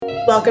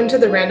Welcome to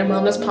the Random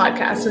Wellness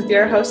Podcast with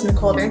your host,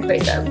 Nicole Van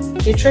Clayton,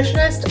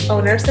 nutritionist,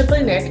 owner of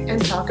Simply Nick, and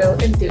taco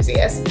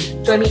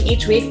enthusiast. Join me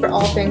each week for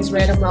all things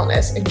random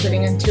wellness,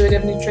 including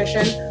intuitive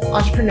nutrition,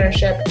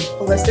 entrepreneurship,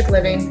 holistic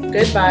living,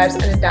 good vibes,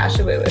 and a dash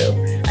of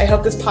woo-woo. I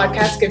hope this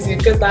podcast gives you a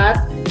good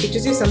laugh,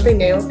 teaches you something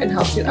new, and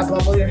helps you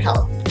up-level your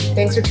health.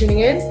 Thanks for tuning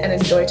in and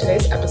enjoy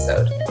today's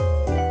episode.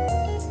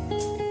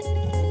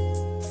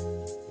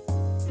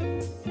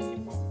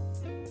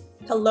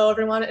 Hello,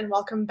 everyone, and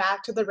welcome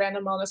back to the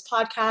Random Wellness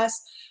Podcast.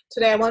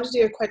 Today, I wanted to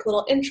do a quick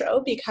little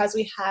intro because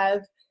we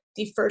have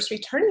the first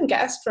returning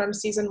guest from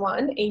season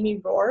 1, Amy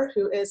Rohrer,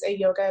 who is a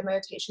yoga and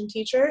meditation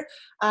teacher.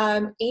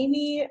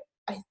 Amy,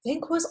 I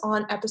think, was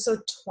on episode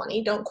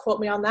 20. Don't quote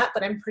me on that,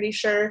 but I'm pretty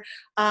sure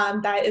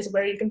that is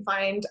where you can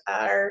find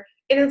our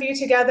interview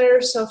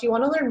together. So if you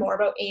want to learn more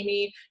about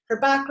Amy, her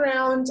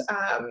background,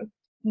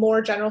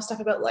 more general stuff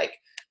about like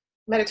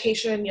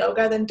meditation and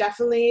yoga, then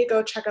definitely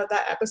go check out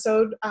that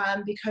episode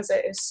because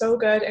it is so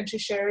good and she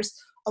shares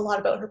a lot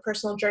about her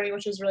personal journey,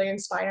 which is really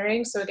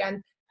inspiring. So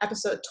again,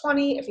 episode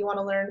 20 if you want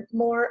to learn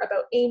more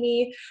about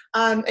Amy.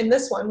 In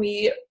this one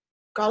we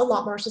got a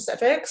lot more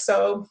specific,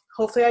 so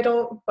hopefully I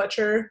don't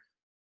butcher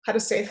how to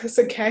say this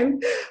again,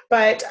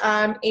 but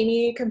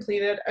Amy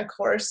completed a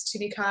course to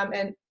become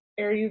an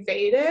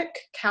Ayurvedic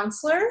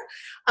counselor.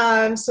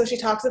 So she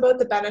talks about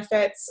the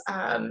benefits,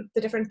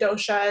 the different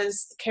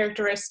doshas,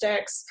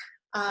 characteristics,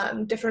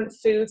 different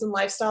foods and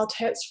lifestyle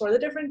tips for the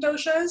different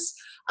doshas.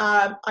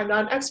 I'm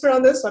not an expert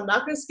on this, so I'm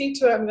not going to speak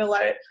to it. I'm going to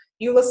let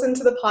you listen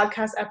to the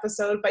podcast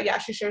episode. But yeah,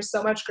 she shares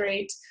so much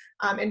great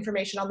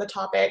information on the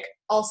topic.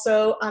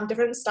 Also,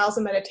 different styles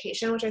of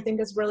meditation, which I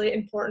think is really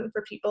important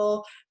for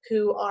people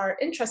who are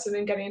interested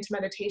in getting into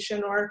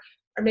meditation or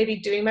maybe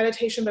doing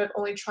meditation but have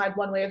only tried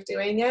one way of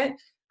doing it.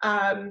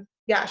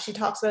 Yeah, she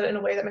talks about it in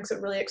a way that makes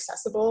it really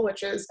accessible,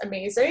 which is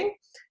amazing.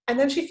 And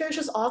then she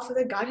finishes off with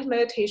a guided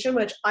meditation,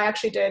 which I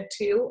actually did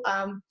too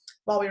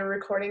while we were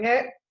recording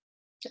it.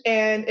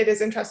 And it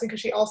is interesting because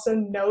she also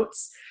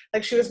notes,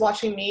 like she was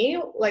watching me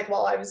like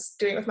while I was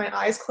doing it with my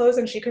eyes closed,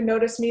 and she could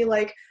notice me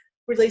like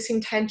releasing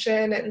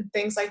tension and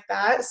things like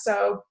that.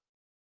 So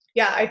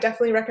yeah, I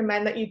definitely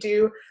recommend that you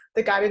do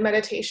the guided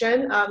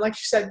meditation. Like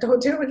she said,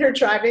 don't do it when you're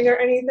driving or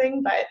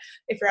anything, but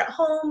if you're at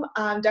home,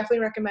 definitely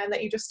recommend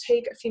that you just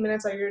take a few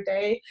minutes out of your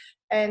day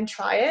and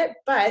try it.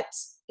 But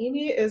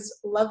Amy is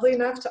lovely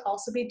enough to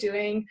also be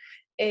doing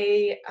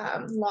a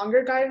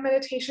longer guided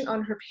meditation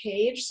on her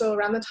page. So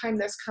around the time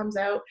this comes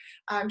out,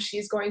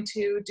 she's going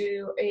to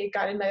do a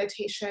guided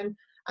meditation,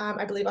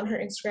 I believe on her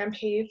Instagram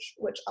page,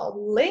 which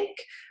I'll link.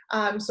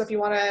 So if you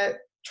want to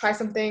try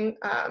something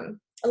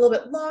a little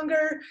bit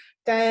longer,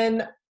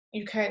 then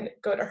you can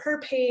go to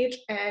her page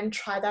and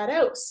try that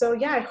out. So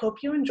yeah, I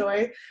hope you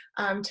enjoy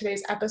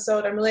today's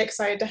episode. I'm really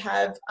excited to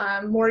have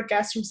more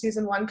guests from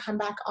season 1 come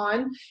back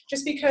on,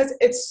 just because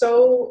it's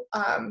so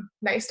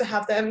nice to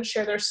have them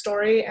share their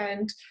story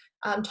and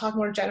talk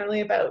more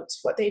generally about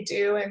what they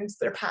do and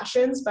their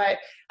passions. But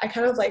I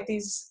kind of like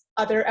these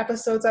other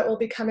episodes that will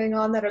be coming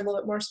on that are a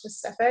little bit more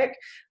specific,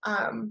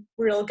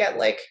 where you'll get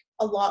like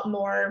a lot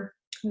more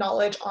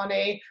knowledge on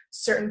a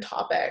certain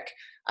topic.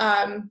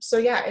 So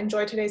yeah,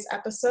 enjoy today's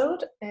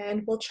episode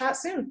and we'll chat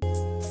soon.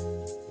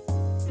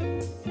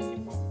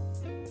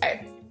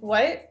 Okay,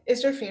 what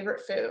is your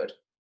favorite food?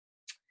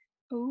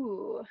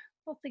 Ooh,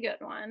 that's a good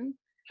one.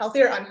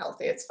 Healthy or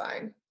unhealthy, it's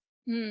fine.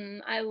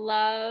 I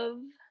love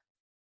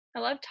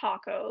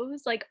tacos,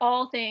 like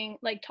all things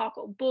like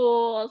taco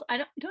bowls.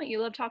 Don't you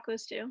love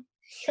tacos too?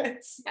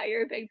 Yes. Yeah,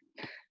 you're a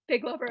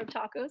big lover of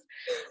tacos.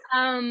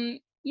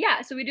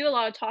 Yeah, so we do a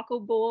lot of taco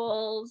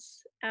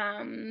bowls.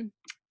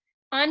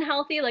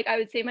 Unhealthy, like I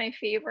would say my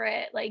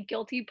favorite like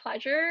guilty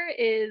pleasure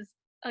is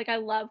like I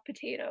love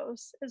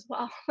potatoes as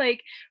well.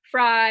 Like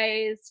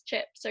fries,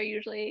 chips are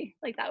usually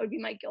like that would be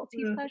my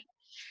guilty pleasure.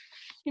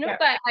 Yeah.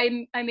 But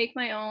I make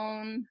my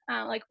own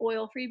like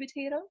oil-free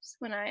potatoes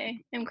when I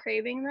am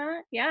craving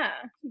that. Yeah,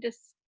 you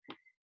just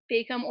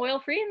bake them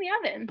oil-free in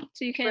the oven.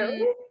 So you can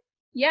Really?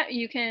 yeah,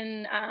 you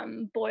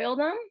can boil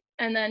them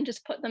and then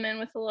just put them in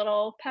with a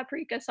little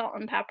paprika, salt,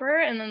 and pepper,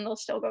 and then they'll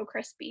still go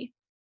crispy.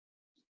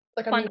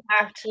 Like Fun I'm fact.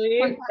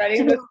 actually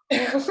writing this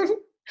down. So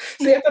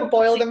you have to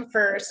boil them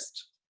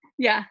first.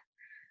 Yeah.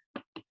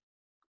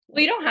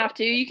 Well, you don't have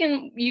to. You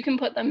can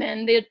put them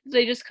in.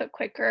 They just cook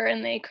quicker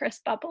and they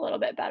crisp up a little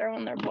bit better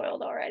when they're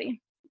boiled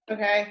already.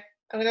 Okay.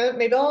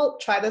 Maybe I'll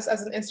try this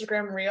as an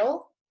Instagram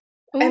reel.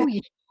 Oh,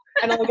 yeah.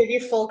 And I'll give you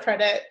full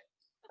credit.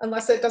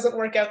 Unless it doesn't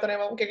work out, then I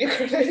won't give you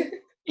credit.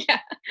 Yeah.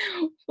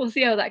 We'll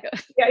see how that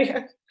goes.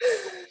 Yeah.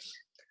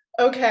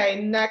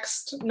 Okay,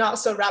 next not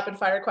so rapid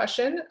fire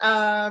question.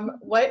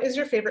 What is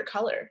your favorite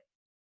color?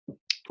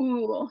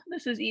 Ooh,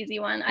 this is easy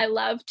one. I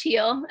love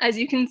teal. As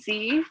you can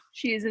see,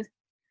 she's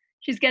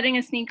getting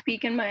a sneak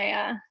peek in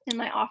my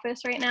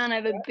office right now, and I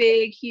have a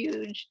big,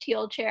 huge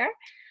teal chair.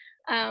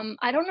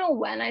 I don't know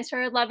when I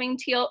started loving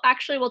teal.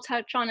 Actually, we'll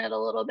touch on it a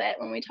little bit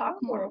when we talk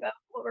more about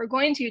what we're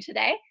going to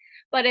today.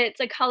 But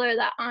it's a color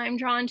that I'm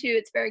drawn to.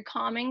 It's very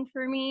calming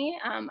for me.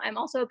 I'm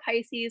also a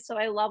Pisces, so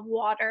I love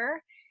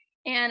water.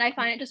 And I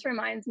find it just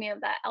reminds me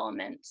of that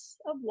element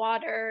of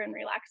water and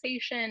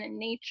relaxation and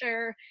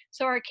nature.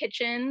 So our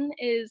kitchen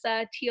is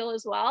teal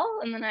as well.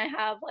 And then I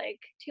have like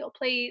teal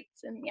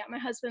plates. And yeah, my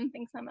husband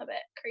thinks I'm a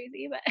bit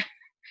crazy, but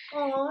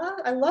Aw,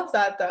 I love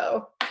that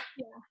though.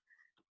 yeah.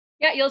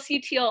 Yeah, you'll see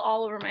teal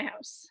all over my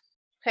house.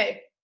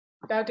 Hey,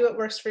 gotta do what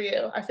works for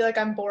you. I feel like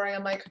I'm boring.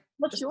 I'm like,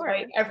 What's just yours?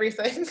 white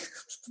everything.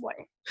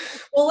 White.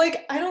 Well,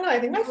 like, I don't know. I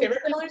think my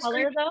favorite Good color is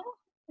color green. though.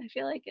 I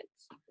feel like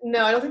it's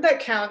No, I don't think that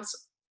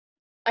counts.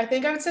 I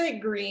think I would say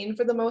green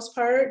for the most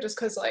part, just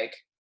because like,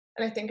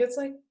 and I think it's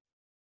like,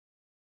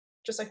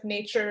 just like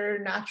nature,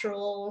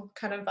 natural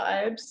kind of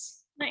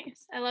vibes.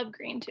 nice. I love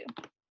green too.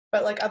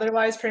 But like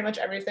otherwise, pretty much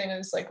everything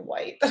is like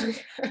white,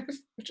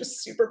 which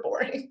is super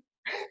boring.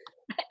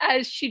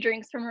 As she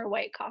drinks from her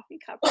white coffee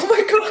cup. Oh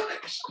my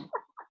gosh.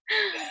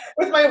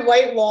 With my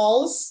white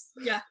walls.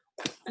 Yeah.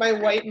 My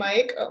white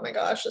mic. Oh my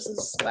gosh, this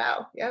is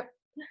wow. Yep.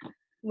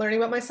 Learning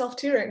about myself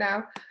too right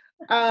now.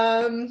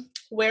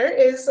 Where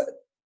is,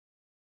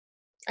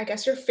 I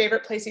guess, your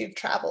favorite place you've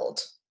traveled?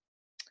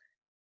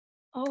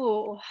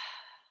 Oh,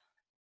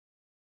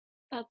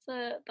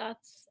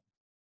 that's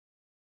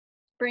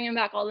bringing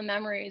back all the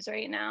memories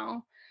right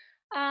now.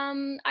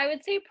 I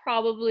would say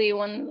probably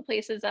one of the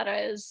places that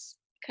is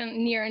kind of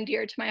near and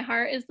dear to my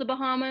heart is the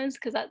Bahamas,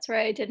 because that's where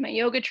I did my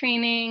yoga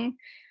training.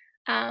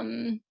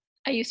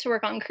 I used to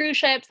work on cruise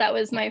ships. That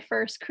was my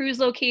first cruise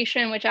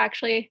location, which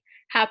actually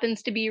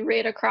happens to be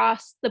right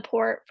across the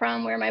port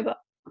from where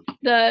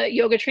the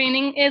yoga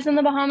training is in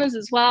the Bahamas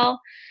as well.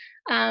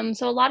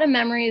 So a lot of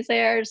memories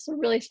there. It's a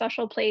really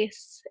special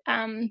place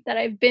that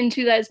I've been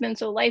to that has been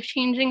so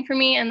life-changing for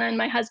me. And then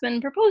my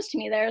husband proposed to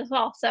me there as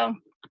well. So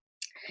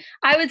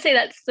I would say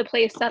that's the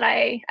place that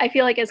I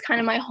feel like is kind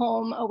of my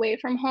home away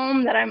from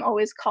home that I'm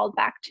always called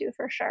back to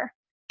for sure.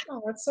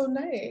 Oh, that's so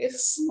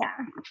nice. Yeah.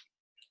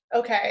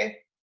 Okay.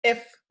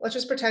 If let's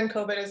just pretend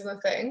COVID isn't a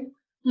thing,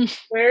 Mm.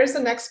 where's the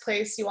next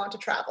place you want to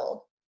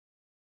travel?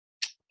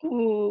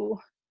 Ooh.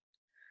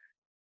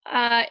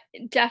 Uh,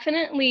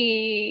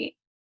 Definitely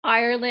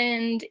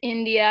Ireland,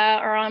 India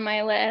are on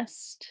my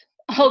list.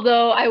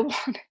 Although I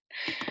want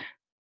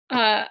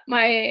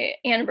my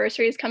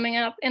anniversary is coming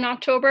up in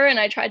October, and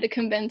I tried to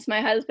convince my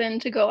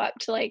husband to go up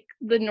to like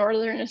the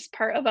northernest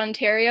part of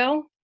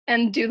Ontario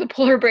and do the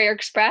Polar Bear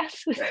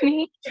Express with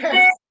me.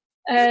 Yes.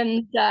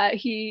 And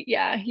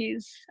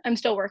I'm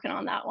still working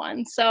on that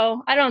one.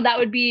 So I don't know, that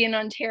would be in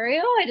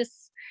Ontario. I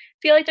just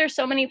feel like there's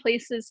so many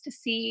places to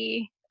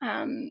see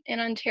in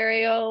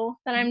Ontario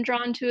that I'm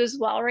drawn to as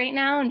well right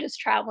now, and just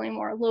traveling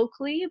more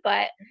locally.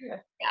 But Yeah.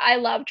 yeah, I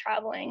love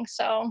traveling.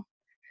 So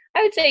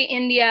I would say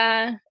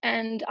India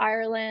and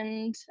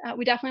Ireland.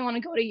 We definitely want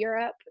to go to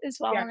Europe as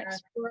well Yeah. and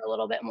explore a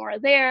little bit more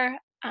there.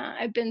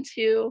 I've been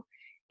to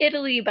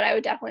Italy, but I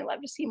would definitely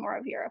love to see more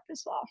of Europe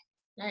as well.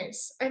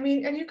 Nice. I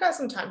mean, and you've got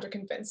some time to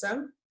convince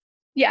him.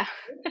 Yeah.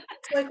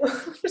 It's like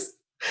just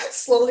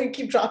slowly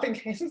keep dropping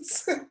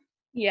hints.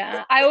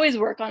 Yeah, I always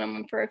work on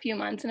him for a few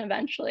months, and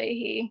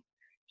eventually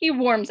he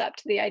warms up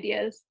to the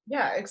ideas.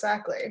 Yeah,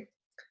 exactly.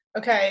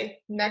 Okay,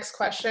 next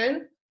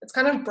question. It's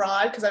kind of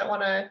broad because I don't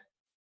want to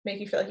make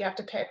you feel like you have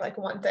to pick like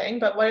one thing,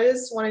 but what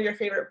is one of your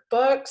favorite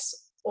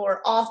books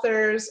or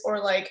authors or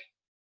like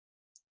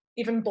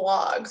even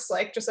blogs,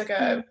 like just like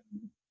a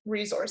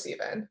resource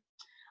even?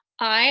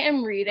 I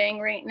am reading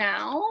right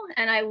now,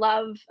 and I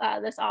love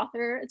this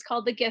author. It's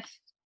called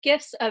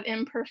Gifts of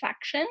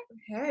Imperfection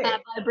Okay.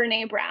 by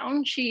Brene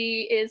Brown.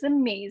 She is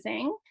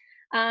amazing.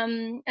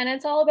 And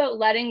it's all about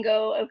letting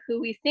go of who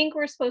we think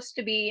we're supposed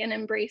to be and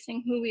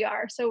embracing who we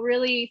are. So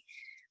really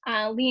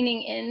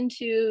leaning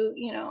into,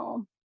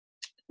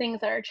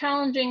 things that are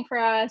challenging for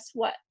us,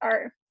 what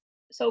our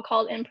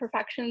so-called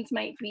imperfections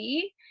might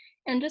be,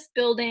 and just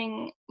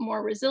building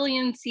more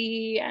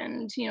resiliency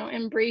and,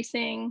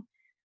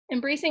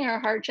 embracing our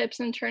hardships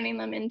and turning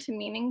them into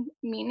meaning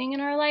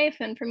in our life.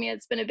 And for me,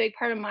 it's been a big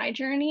part of my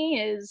journey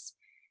is,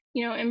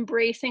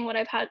 embracing what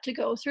I've had to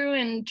go through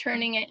and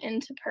turning it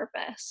into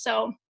purpose.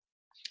 So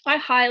I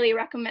highly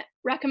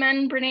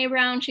recommend Brene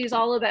Brown. She's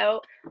all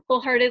about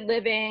wholehearted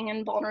living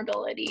and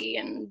vulnerability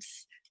and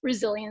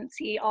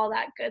resiliency, all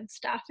that good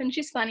stuff. And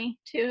she's funny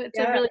too. It's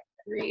a Yeah, really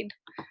good read.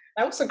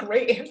 that was a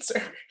great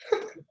answer.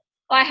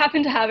 Well, I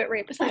happen to have it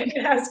right beside me.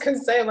 Yeah, I was gonna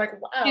say, I'm like,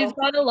 She's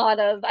wow. got a lot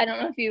of, I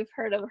don't know if you've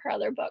heard of her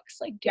other books,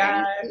 like Yeah,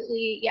 Daring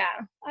Greatly.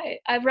 Yeah,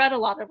 I've read a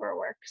lot of her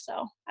work,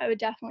 so I would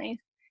definitely,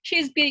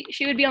 she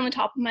would be on the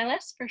top of my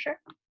list for sure.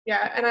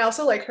 yeah, and I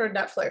also like her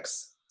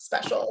Netflix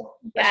special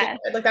that she Yeah.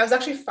 did. Like that was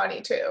actually funny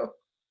too.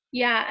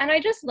 Yeah, and I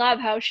just love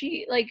how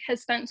she like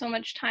has spent so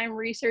much time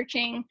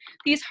researching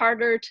these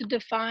harder to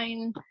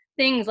define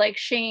things like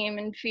shame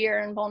and fear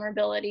and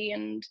vulnerability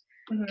and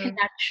Mhm.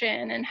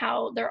 connection, and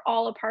how they're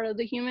all a part of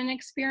the human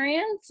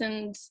experience.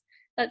 And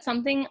that's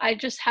something I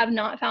just have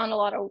not found a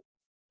lot of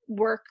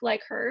work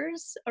like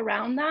hers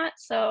around that.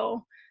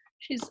 So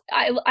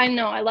I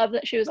know I love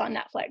that she was on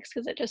Netflix,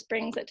 because it just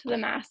brings it to the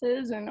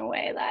masses in a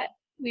way that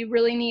we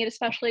really need,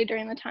 especially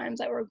during the times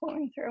that we're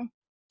going through.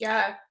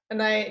 Yeah,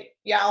 And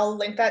I'll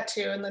link that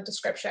too in the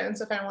description.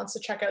 So if anyone wants to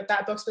check out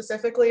that book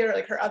specifically, or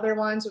like her other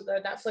ones with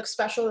the Netflix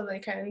special, then they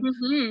can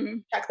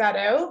check that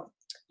out.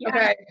 Yeah.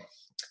 Okay.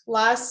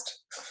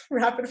 Last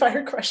rapid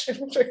fire question,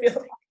 which I feel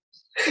like.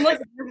 I'm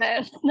like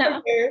nervous. No.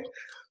 Okay.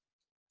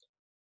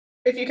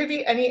 If you could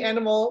be any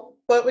animal,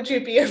 what would you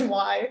be and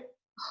why?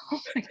 Oh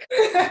my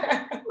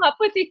God. Come up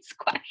with these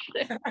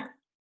questions.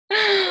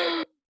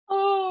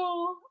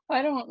 Oh,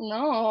 I don't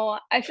know.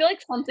 I feel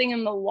like something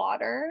in the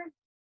water,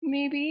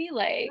 maybe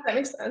like, That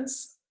makes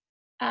sense.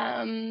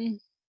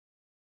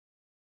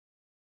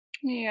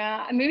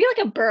 yeah, maybe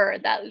like a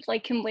bird that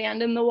like can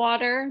land in the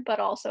water but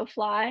also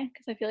fly,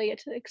 because I feel like you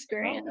get to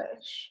experience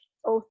Gosh.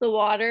 both the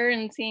water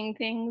and seeing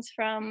things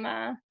from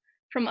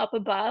up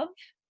above.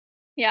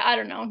 Yeah, I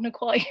don't know,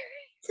 Nicole, you're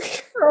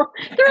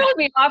throwing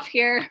me off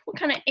here. What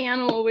kind of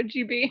animal would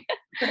you be?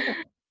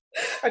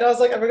 I know, I was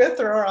like, am I gonna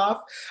throw her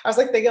off? I was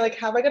like thinking, like,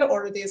 how am I gonna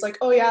order these? Like,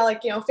 oh yeah,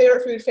 like,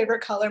 favorite food,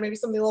 favorite color, maybe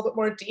something a little bit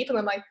more deep, and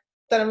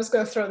then I'm just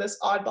gonna throw this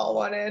oddball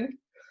one in.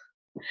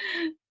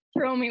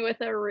 Throw me with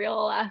a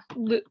real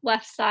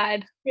left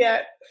side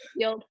Yeah,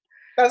 field.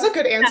 that was a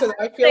good answer though.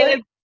 I feel Say like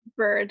a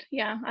bird.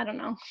 Yeah, I don't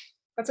know.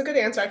 that's a good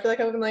answer. I feel like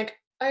I would have been like,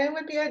 I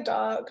would be a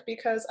dog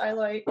because I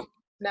like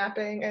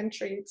napping and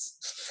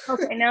treats.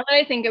 Okay, now that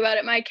I think about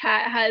it, my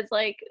cat has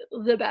like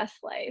the best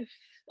life.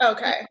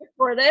 Okay.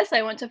 Before this,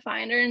 I went to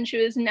find her and she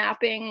was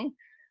napping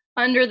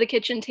under the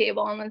kitchen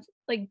table on this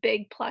like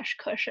big plush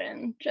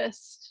cushion.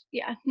 Just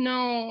yeah,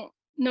 no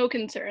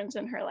concerns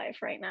in her life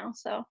right now.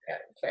 So Yeah,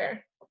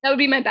 fair. that would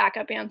be my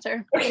backup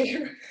answer.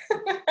 Okay.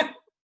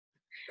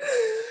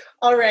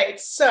 All right.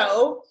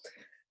 So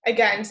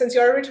again, since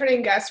you're a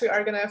returning guest, we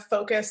are going to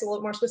focus a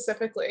little more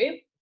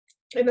specifically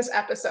in this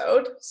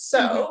episode.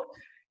 So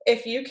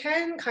if you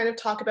can kind of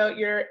talk about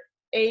your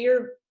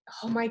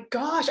oh my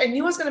gosh, I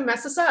knew I was going to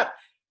mess this up.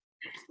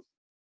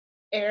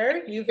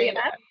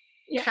 Ayurveda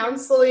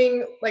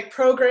counseling like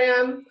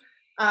program.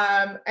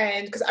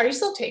 And because are you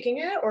still taking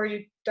it or are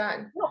you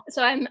done?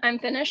 So I'm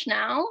finished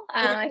now.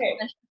 I Okay.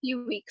 finished a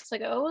few weeks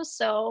ago.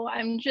 So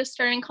I'm just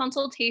starting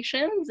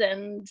consultations,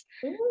 and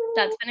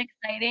that's been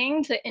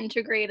exciting to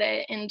integrate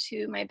it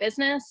into my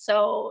business.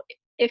 So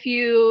if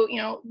you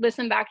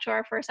listen back to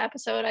our first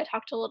episode, I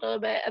talked a little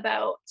bit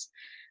about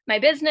my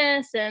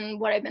business and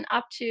what I've been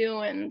up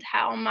to and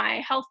how my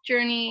health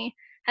journey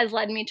has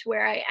led me to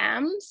where I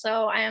am.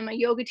 So I am a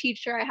yoga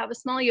teacher. I have a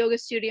small yoga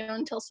studio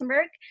in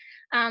Tilsonburg.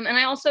 And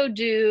I also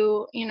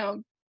do,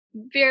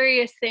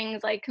 various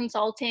things like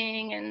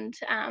consulting and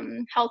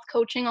health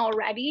coaching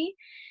already.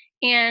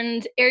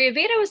 And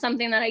Ayurveda was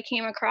something that I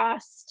came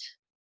across,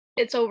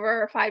 it's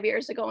over 5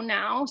 years ago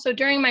now. So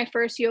during my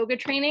first yoga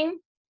training,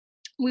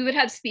 we would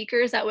have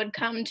speakers that would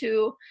come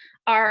to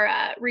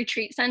our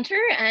retreat center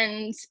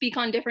and speak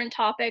on different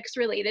topics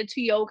related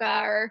to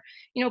yoga or,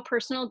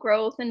 personal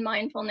growth and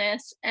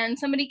mindfulness. And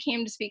somebody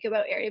came to speak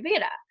about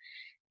Ayurveda.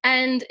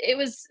 And it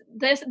was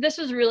this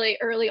was really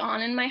early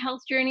on in my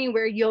health journey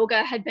where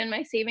yoga had been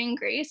my saving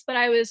grace, but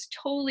I was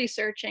totally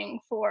searching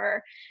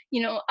for,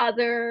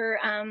 other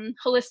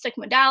holistic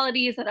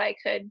modalities that I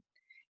could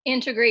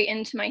integrate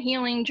into my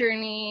healing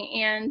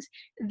journey. And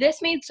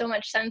this made so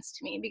much sense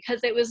to me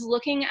because it was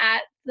looking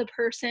at the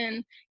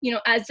person,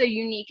 as a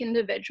unique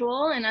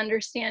individual and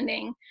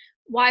understanding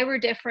why we're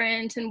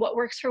different and what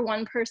works for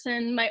one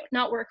person might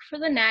not work for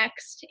the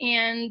next.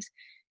 And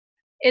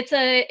it's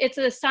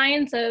a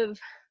science of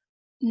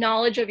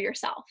knowledge of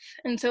yourself.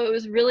 And so it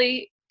was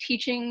really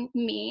teaching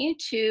me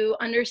to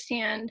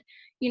understand,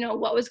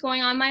 what was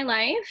going on in my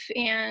life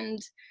and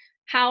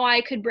how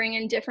I could bring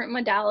in different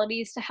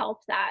modalities to help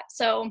that.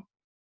 So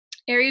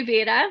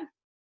Ayurveda,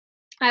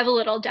 I have a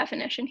little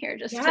definition here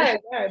just to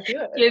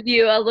give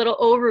you a little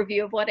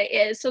overview of what it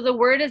is. So the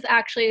word is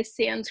actually a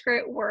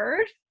Sanskrit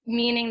word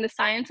meaning the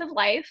science of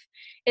life.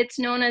 It's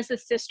known as the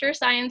sister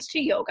science to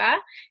yoga.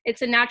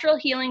 It's a natural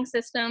healing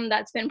system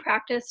that's been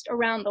practiced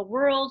around the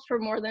world for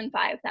more than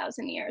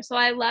 5,000 years. So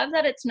I love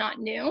that it's not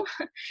new.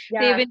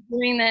 They've been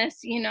doing this,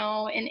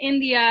 in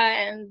India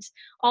and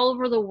all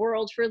over the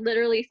world for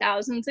literally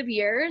thousands of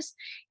years.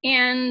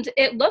 And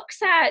it looks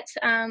at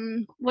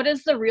what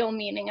is the real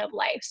meaning of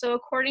life. So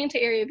according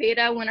to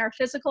Ayurveda, when our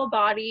physical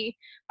body,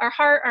 our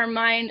heart, our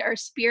mind, our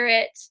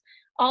spirit,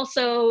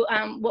 also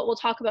what we'll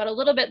talk about a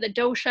little bit, the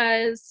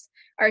doshas,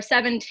 our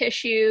 7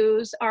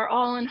 tissues are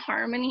all in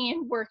harmony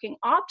and working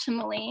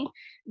optimally,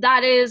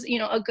 that is,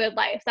 a good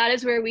life. That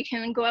is where we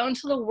can go out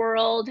into the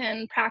world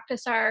and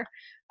practice our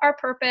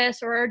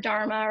purpose or our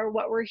dharma or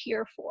what we're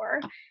here for.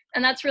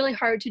 And that's really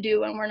hard to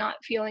do when we're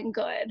not feeling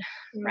good,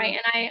 right?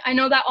 And I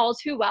know that all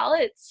too well.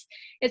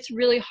 It's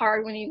really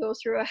hard when you go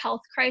through a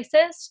health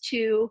crisis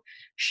to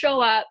show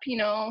up,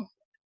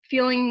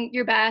 feeling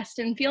your best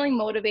and feeling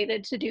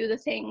motivated to do the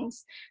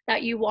things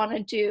that you want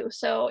to do.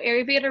 So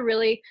Ayurveda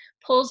really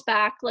pulls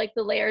back like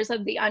the layers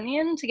of the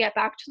onion to get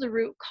back to the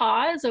root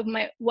cause of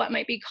what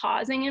might be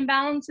causing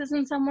imbalances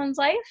in someone's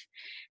life.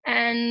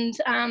 And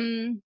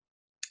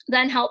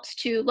then helps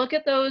to look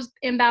at those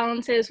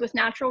imbalances with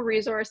natural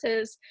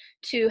resources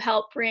to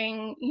help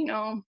bring,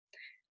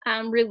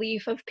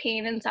 relief of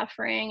pain and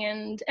suffering,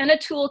 and a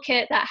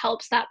toolkit that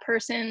helps that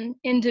person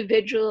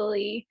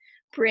individually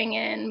bring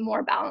in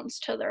more balance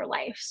to their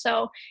life.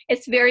 So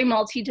it's very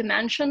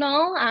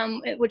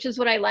multidimensional, which is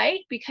what I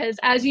like, because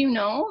as you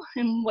know,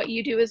 and what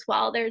you do as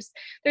well, there's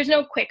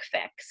no quick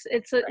fix.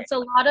 It's a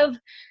lot of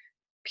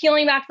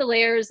peeling back the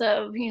layers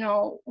of,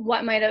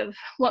 what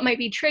might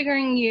be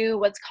triggering you,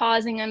 what's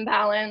causing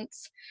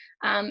imbalance.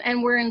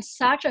 And we're in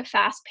such a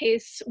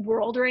fast-paced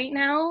world right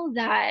now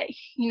that,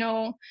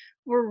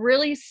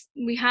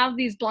 we have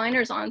these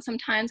blinders on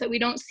sometimes, that we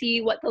don't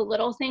see what the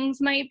little things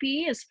might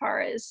be, as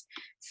far as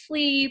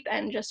sleep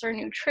and just our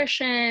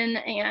nutrition,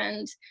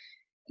 and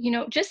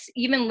just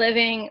even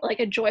living like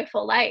a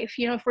joyful life.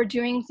 If we're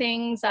doing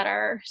things that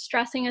are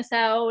stressing us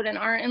out and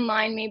aren't in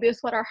line maybe with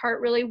what our heart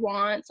really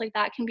wants, like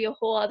that can be a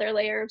whole other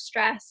layer of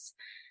stress.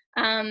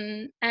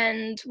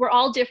 And we're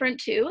all different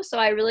too. So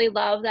I really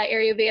love that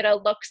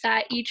Ayurveda looks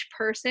at each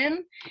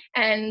person,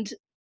 and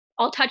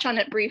I'll touch on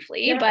it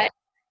briefly, but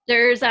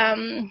there's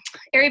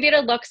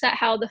Ayurveda looks at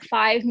how the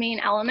 5 main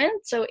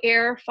elements, so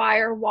air,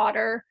 fire,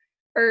 water,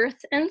 earth,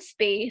 and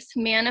space,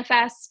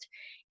 manifest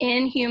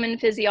in human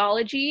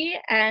physiology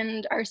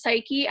and our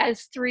psyche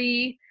as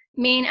 3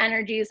 main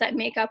energies that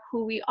make up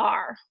who we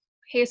are.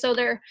 Okay, so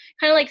they're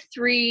kind of like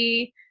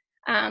 3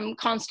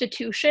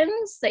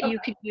 constitutions that you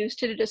could use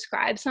to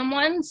describe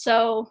someone.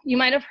 So you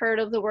might have heard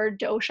of the word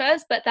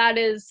doshas, but that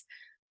is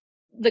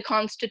the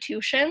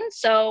constitution.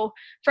 So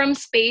from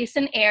space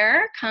and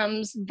air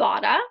comes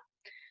vata,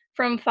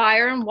 from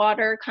fire and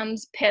water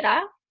comes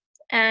pitta,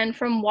 and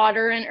from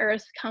water and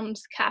earth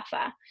comes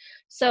kapha.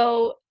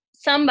 So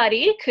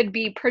somebody could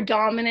be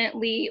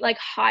predominantly like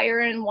higher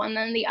in one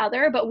than the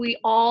other, but we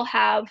all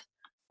have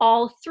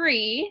all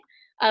 3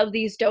 of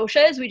these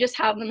doshas. We just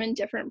have them in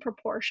different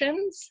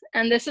proportions.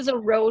 And this is a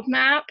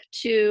roadmap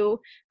to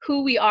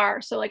who we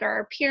are. So like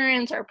our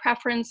appearance, our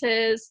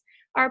preferences,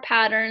 our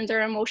patterns,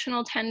 our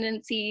emotional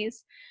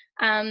tendencies.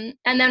 And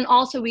then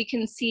also we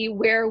can see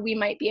where we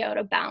might be out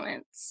of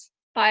balance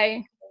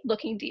by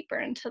looking deeper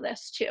into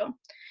this too.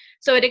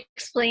 So it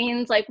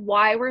explains like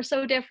why we're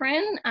so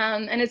different.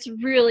 And it's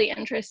really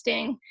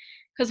interesting,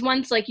 because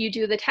once like you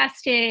do the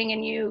testing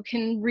and you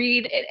can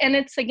read it, and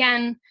it's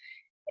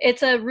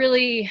a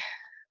really,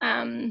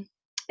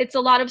 it's a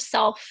lot of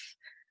self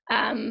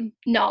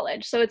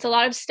knowledge. So it's a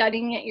lot of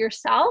studying it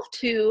yourself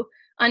to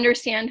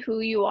understand who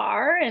you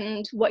are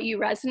and what you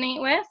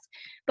resonate with.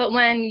 But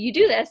when you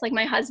do this, like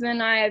my husband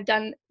and I have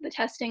done the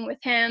testing with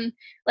him,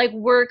 like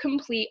we're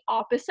complete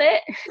opposite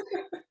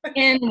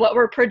in what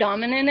we're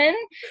predominant in.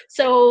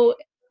 So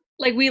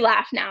like we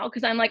laugh now,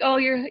 because I'm like, oh,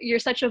 you're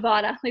such a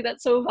vata. Like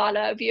that's so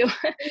vata of you.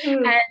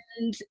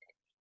 And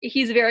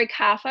he's very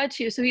kapha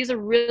too. So he's a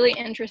really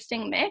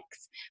interesting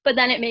mix, but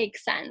then it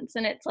makes sense.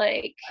 And it's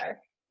like,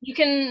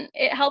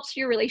 it helps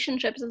your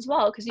relationships as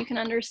well, because you can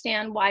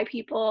understand why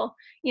people,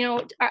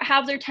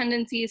 have their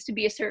tendencies to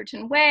be a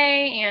certain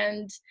way,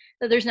 and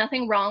that there's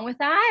nothing wrong with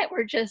that.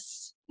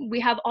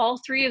 We have all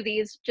 3 of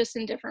these, just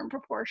in different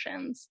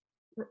proportions.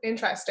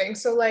 Interesting.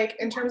 So like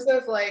in terms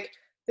of like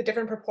the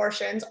different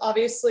proportions,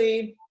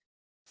 obviously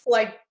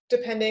like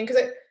depending,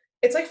 because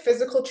it's like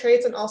physical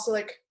traits and also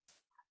like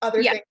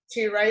other things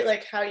too, right?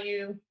 Like how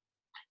you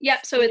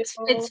so it's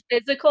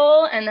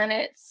physical, and then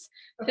it's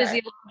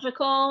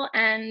physiological,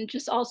 and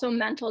just also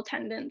mental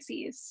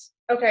tendencies.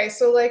 Okay,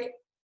 so like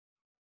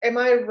am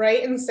I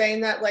right in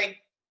saying that like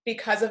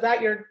because of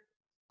that you're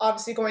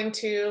obviously going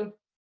to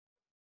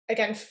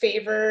again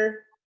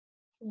favor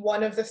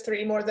one of the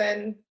 3 more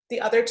than the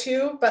other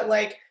 2, but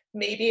like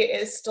maybe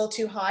it is still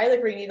too high,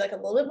 like where you need like a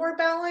little bit more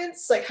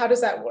balance? Like how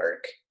does that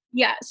work?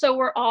 Yeah, so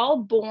we're all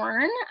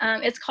born,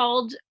 it's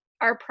called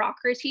our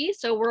prakriti,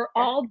 so we're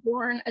all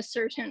born a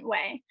certain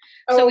way.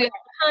 So we all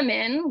come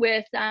in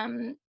with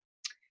kind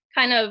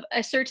of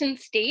a certain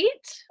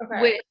state.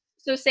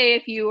 So say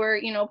if you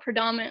were,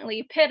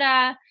 predominantly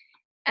pitta,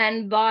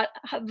 and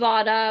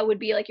vata would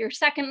be like your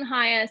second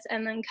highest,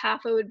 and then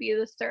kapha would be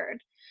the third.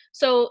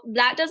 So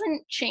that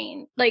doesn't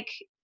change. Like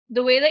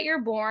the way that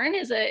you're born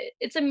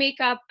it's a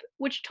makeup,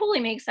 which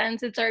totally makes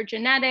sense. It's our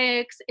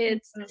genetics,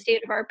 it's the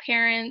state of our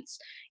parents,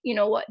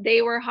 what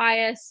they were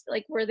highest,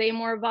 like were they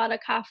more vata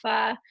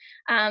kapha,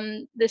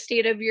 the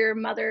state of your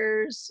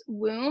mother's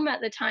womb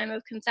at the time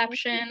of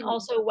conception,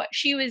 also what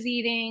she was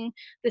eating,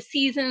 the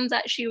seasons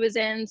that she was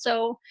in.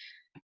 So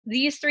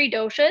these 3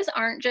 doshas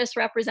aren't just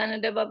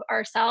representative of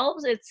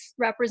ourselves, it's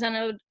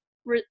representative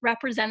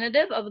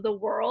of the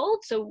world.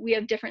 So we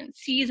have different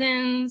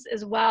seasons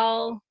as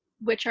well,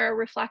 which are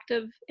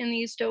reflective in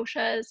these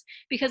doshas,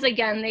 because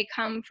again, they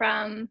come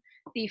from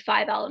the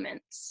 5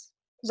 elements.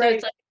 So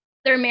it's like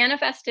they're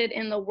manifested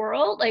in the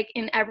world, like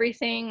in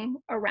everything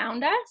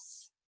around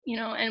us,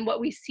 and what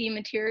we see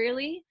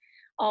materially.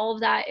 All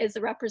of that is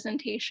a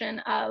representation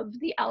of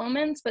the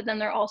elements, but then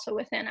they're also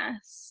within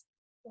us.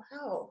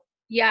 Wow.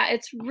 Yeah,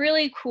 it's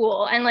really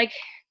cool. And like,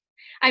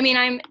 I mean,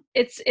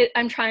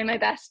 I'm trying my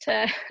best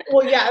to it's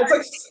like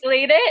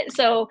articulate it.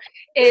 So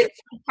it's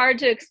hard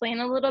to explain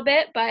a little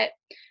bit, but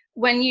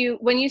when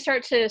you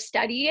start to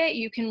study it,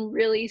 you can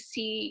really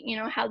see, you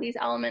know, how these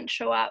elements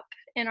show up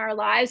in our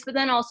lives, but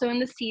then also in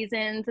the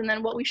seasons, and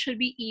then what we should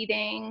be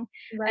eating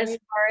as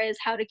far as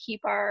how to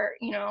keep our,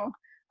 you know,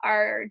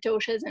 our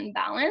doshas in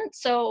balance.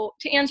 So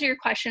to answer your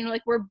question,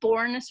 like, we're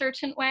born a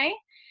certain way,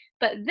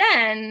 but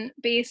then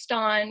based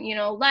on, you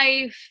know,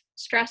 life,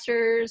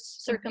 stressors,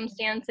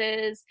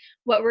 circumstances,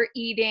 what we're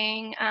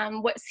eating,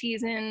 what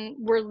season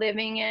we're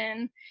living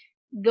in,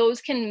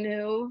 those can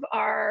move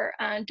our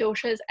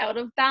doshas out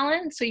of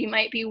balance. So you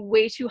might be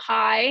way too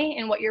high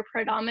in what you're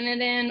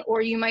predominant in,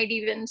 or you might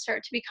even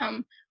start to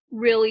become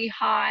really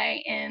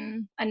high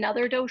in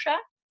another dosha.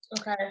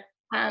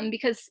 Okay.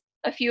 Because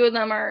a few of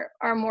them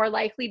are more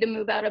likely to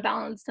move out of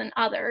balance than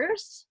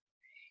others.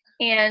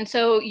 And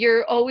so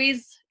you're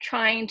always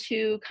trying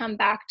to come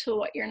back to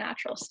what your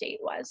natural state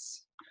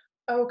was.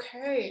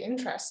 Okay,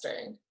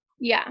 interesting.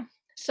 Yeah.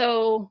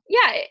 So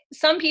yeah,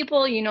 some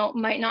people, you know,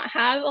 might not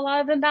have a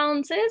lot of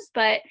imbalances,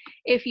 but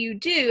if you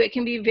do, it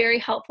can be very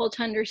helpful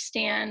to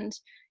understand,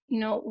 you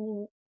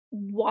know,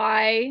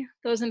 why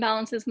those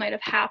imbalances might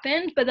have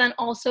happened, but then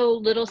also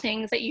little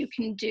things that you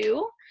can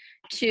do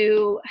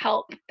to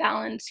help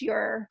balance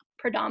your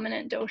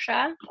predominant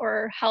dosha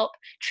or help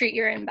treat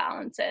your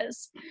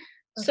imbalances.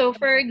 So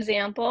for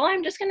example,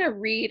 I'm just going to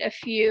read a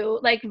few,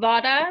 like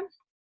Vata.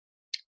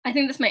 I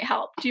think this might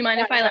help. Do you mind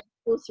if I like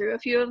go through a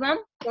few of them?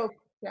 Oh,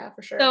 yeah,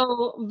 for sure.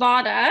 So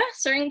Vata,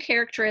 certain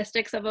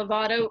characteristics of a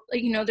Vata,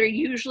 you know, they're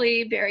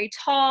usually very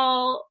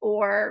tall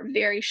or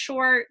very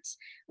short,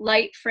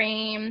 light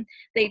frame.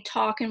 They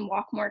talk and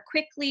walk more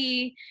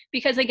quickly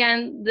because,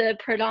 again, the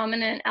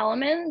predominant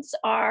elements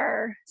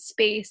are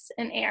space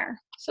and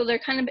air. So they're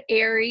kind of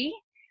airy,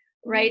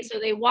 right? So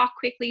they walk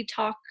quickly,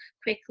 talk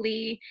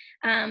quickly.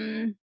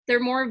 They're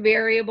more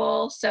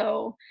variable.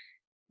 So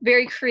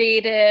very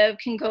creative,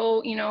 can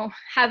go, you know,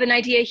 have an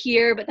idea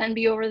here, but then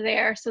be over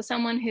there. So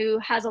someone who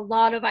has a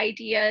lot of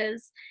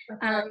ideas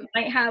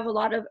might have a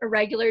lot of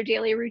irregular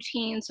daily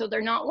routines. So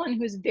they're not one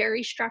who's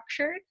very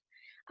structured,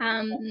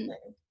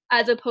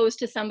 as opposed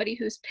to somebody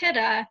who's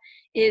Pitta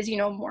is, you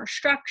know, more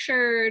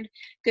structured,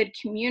 good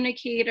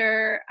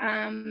communicator,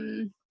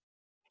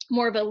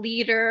 more of a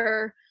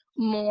leader,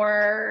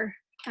 more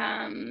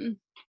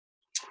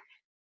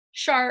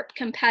sharp,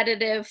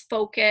 competitive,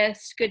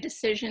 focused, good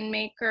decision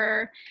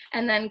maker.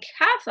 And then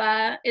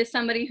Kapha is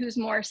somebody who's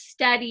more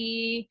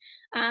steady.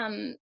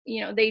 You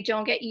know, they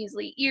don't get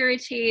easily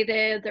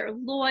irritated. They're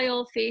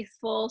loyal,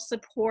 faithful,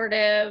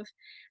 supportive,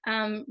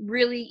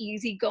 really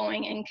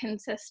easygoing and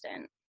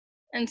consistent.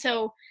 And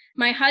so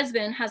my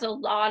husband has a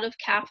lot of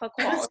Kapha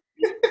qualities.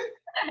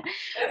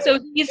 So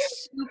he's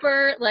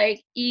super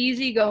like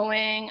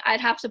easygoing.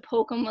 I'd have to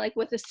poke him like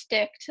with a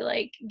stick to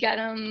like get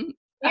him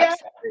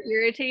upset or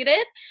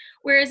irritated.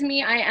 Whereas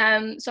me,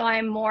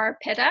 I'm more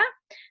Pitta.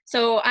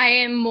 So I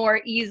am more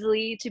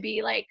easily to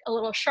be like a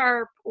little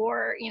sharp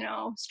or, you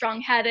know,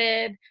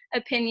 strong-headed,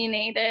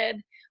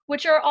 opinionated,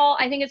 which are all,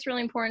 I think it's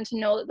really important to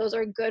know that those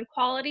are good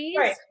qualities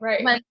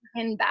when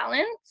in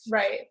balance.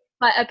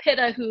 But a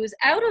Pitta who's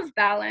out of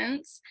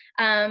balance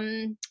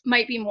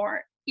might be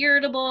more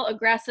irritable,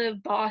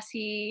 aggressive,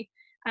 bossy,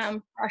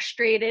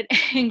 frustrated,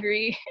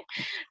 angry.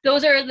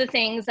 Those are the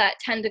things that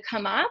tend to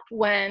come up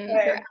when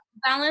they're out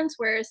of balance,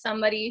 whereas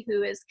somebody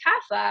who is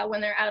Kapha,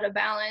 when they're out of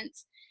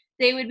balance,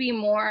 they would be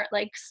more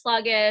like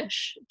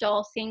sluggish,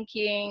 dull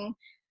thinking,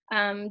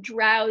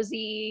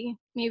 drowsy,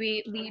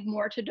 maybe lead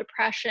more to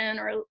depression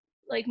or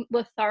like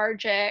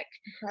lethargic.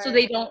 So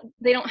they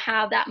don't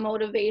have that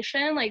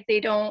motivation. Like they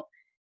don't,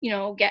 you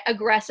know, get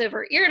aggressive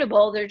or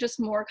irritable. They're just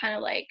more kind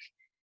of like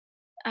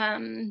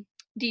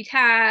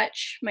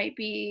detached, might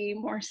be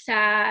more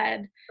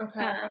sad,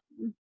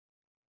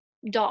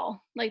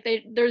 dull. Like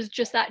there's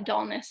just that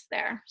dullness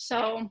there.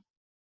 So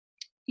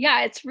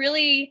yeah, it's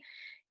really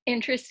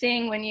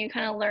interesting when you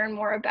kind of learn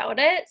more about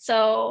it.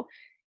 So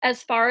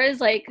as far as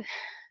like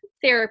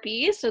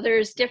therapy, so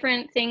there's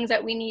different things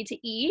that we need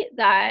to eat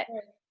that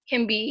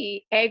can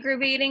be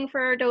aggravating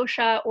for our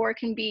dosha or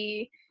can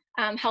be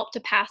help to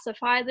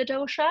pacify the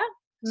dosha.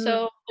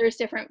 So there's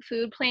different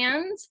food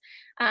plans.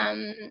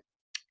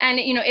 And,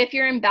 you know, if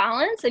you're in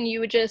balance, and you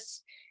would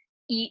just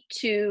eat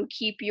to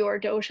keep your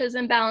doshas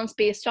in balance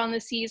based on the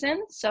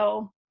season.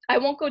 So I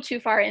won't go too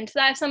far into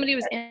that. If somebody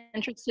was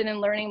interested in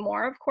learning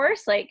more, of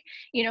course, like,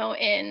 you know,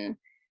 in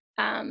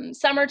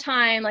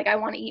summertime, like I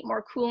want to eat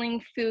more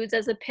cooling foods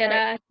as a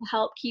Pitta to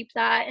help keep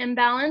that in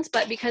balance.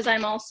 But because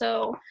I'm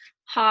also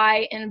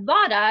high in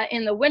Vata,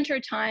 in the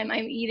wintertime,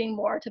 I'm eating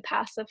more to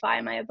pacify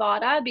my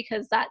Vata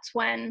because that's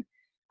when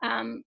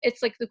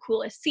it's like the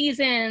coolest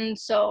season.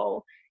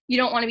 So you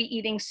don't want to be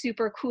eating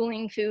super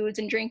cooling foods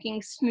and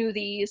drinking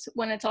smoothies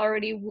when it's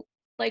already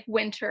like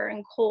winter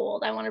and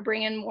cold. I want to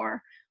bring in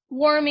more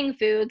warming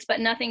foods, but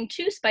nothing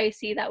too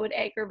spicy that would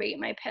aggravate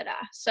my Pitta.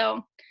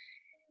 So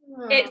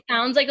It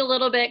sounds like a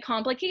little bit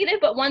complicated,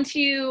 but once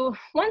you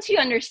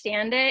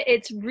understand it,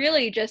 it's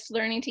really just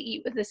learning to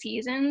eat with the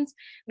seasons.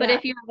 But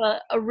if you have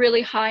a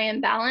really high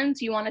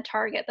imbalance, you want to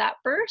target that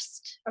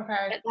first,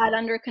 get that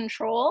under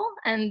control,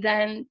 and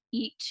then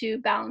eat to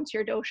balance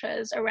your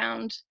doshas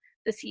around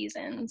the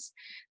seasons.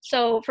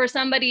 So for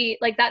somebody,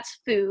 like, that's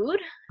food,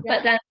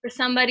 but then for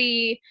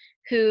somebody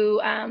who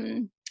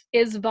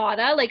is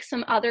vata, like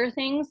some other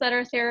things that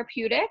are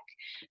therapeutic.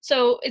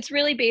 So it's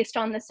really based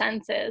on the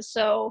senses.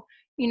 So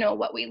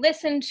what we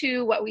listen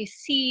to, what we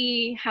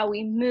see, how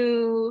we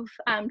move,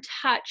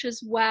 touch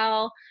as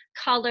well,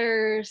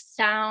 colors,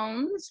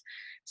 sounds.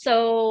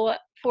 So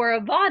for a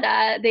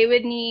vata, they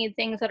would need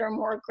things that are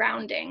more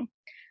grounding.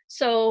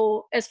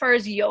 So as far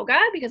as yoga,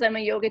 because I'm a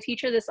yoga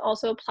teacher, this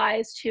also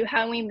applies to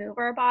how we move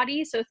our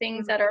body. So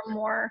things that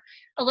are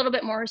a little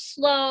bit more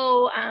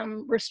slow,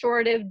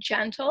 restorative,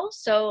 gentle.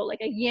 So like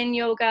a yin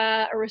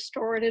yoga, a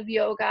restorative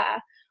yoga,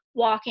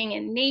 walking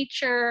in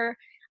nature.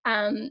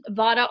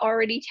 Vata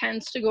already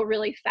tends to go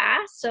really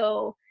fast,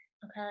 so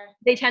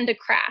they tend to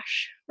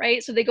crash,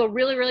 right? So they go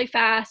really, really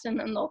fast and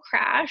then they'll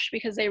crash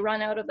because they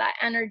run out of that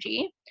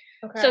energy.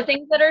 So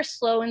things that are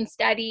slow and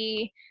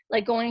steady,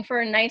 like going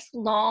for a nice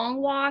long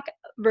walk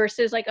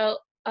versus like a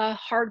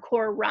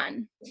hardcore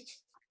run,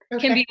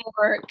 can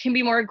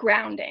be more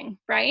grounding,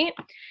 right?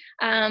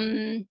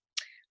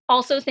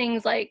 Also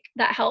things like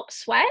that help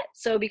sweat.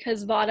 So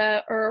because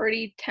vata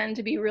already tend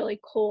to be really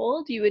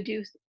cold, you would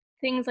do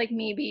things like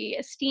maybe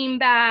a steam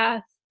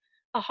bath,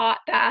 a hot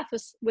bath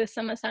with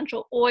some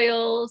essential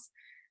oils,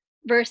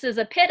 versus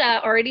a pitta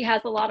already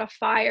has a lot of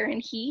fire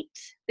and heat.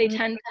 They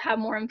tend to have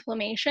more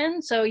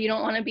inflammation. So you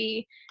don't want to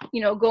be,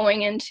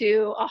 going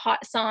into a hot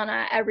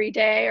sauna every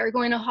day, or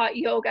going to hot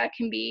yoga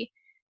can be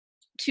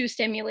too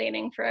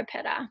stimulating for a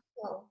pitta.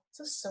 Oh,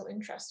 this is so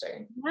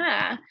interesting.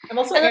 Yeah. I'm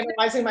also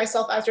analyzing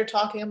myself as you're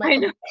talking. I'm like, I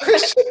know.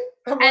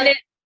 And it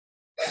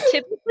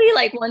typically,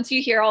 like, once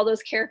you hear all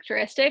those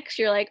characteristics,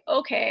 you're like,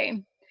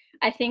 okay,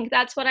 I think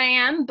that's what I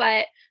am.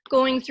 But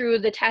going through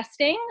the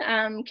testing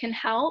can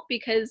help,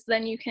 because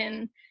then you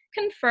can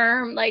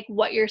confirm like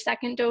what your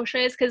second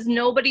dosha is, because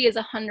nobody is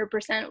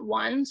 100%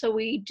 one. So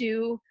we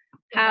do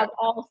have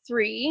all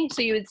three.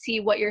 So you would see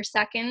what your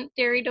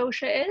secondary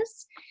dosha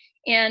is.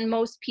 And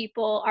most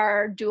people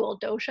are dual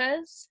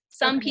doshas.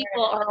 Some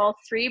people are all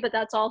three, but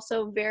that's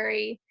also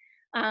very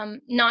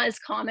not as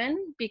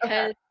common,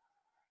 because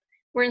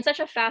we're in such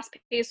a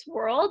fast-paced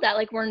world that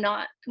like we're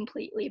not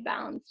completely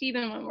balanced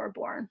even when we're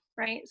born,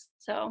 right?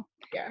 So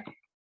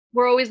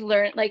we're always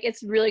like,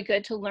 it's really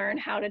good to learn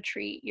how to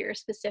treat your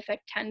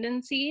specific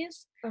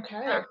tendencies.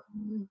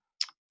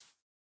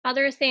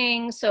 Other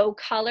things, so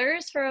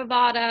colors for a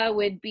vata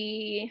would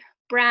be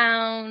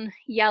brown,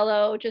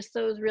 yellow, just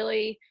those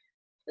really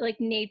like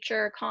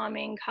nature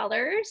calming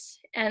colors.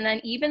 And then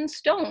even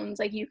stones,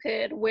 like you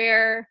could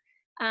wear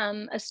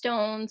a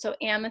stone, so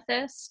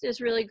amethyst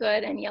is really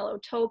good, and yellow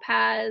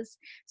topaz.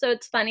 So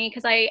it's funny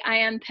because I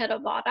am pitta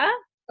vata.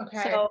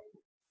 So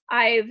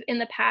I've in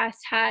the past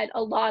had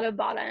a lot of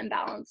vata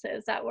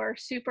imbalances that were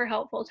super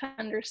helpful to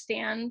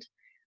understand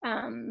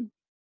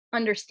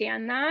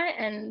that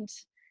and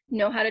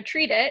know how to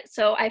treat it.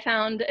 So I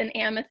found an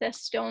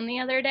amethyst stone the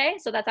other day.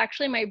 So that's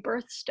actually my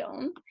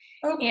birthstone.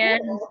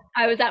 And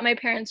I was at my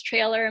parents'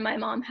 trailer and my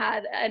mom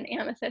had an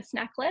amethyst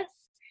necklace,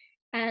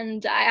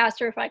 and I asked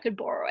her if I could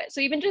borrow it.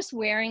 So even just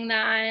wearing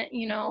that,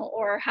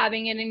 or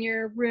having it in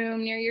your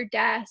room near your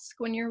desk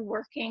when you're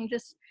working,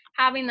 just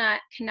having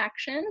that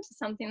connection to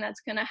something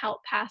that's going to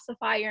help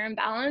pacify your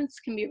imbalance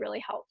can be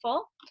really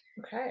helpful.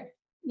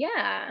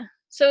 Yeah.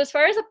 So as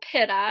far as a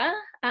pitta,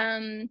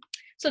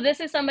 so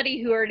this is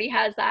somebody who already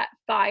has that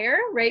fire,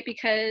 right?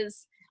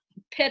 Because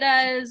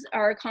pittas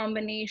are a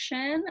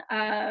combination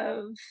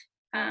of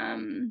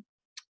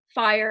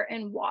fire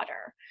and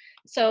water.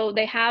 So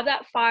they have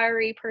that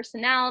fiery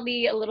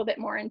personality, a little bit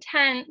more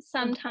intense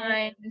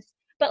sometimes,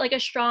 but like a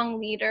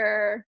strong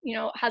leader,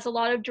 has a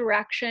lot of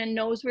direction,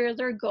 knows where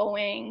they're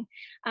going.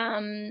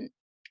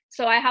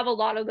 So I have a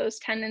lot of those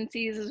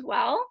tendencies as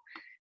well,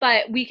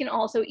 but we can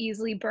also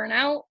easily burn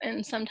out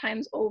and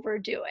sometimes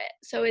overdo it.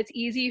 So it's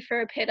easy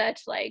for a pitta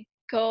to like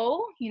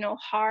go,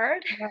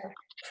 hard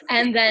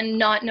and then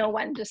not know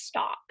when to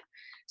stop.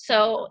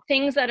 So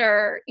things that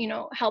are,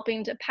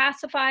 helping to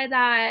pacify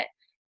that,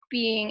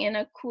 being in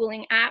a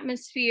cooling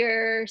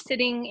atmosphere,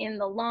 sitting in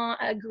the lawn,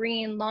 a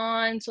green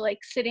lawn, so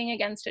like sitting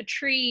against a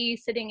tree,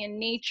 sitting in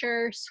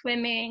nature,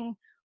 swimming,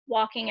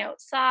 walking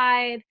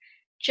outside,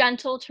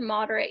 gentle to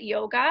moderate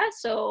yoga,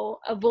 so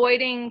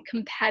avoiding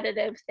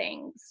competitive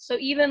things. So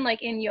even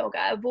like in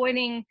yoga,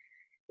 avoiding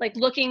like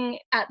looking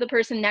at the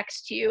person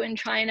next to you and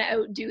trying to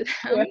outdo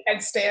them.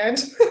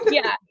 Headstand.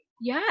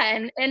 Yeah,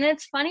 and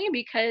it's funny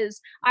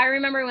because I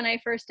remember when I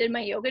first did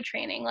my yoga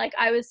training, like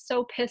I was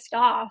so pissed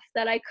off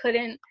that I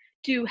couldn't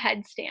do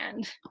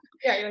headstand.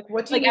 Yeah, you're like,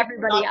 what do you like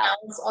everybody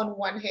else on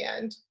one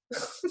hand?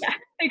 Yeah,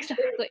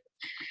 exactly.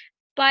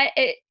 But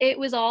it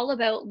was all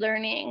about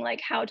learning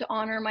like how to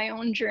honor my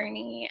own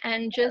journey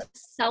and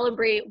just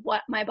celebrate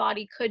what my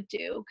body could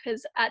do,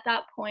 because at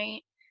that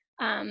point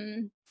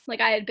Like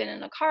I had been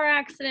in a car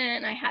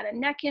accident, I had a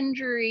neck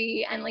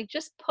injury, and like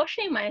just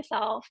pushing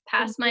myself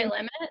past my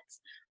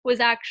limits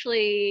was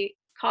actually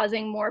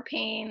causing more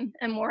pain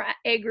and more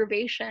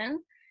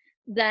aggravation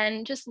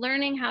than just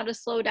learning how to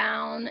slow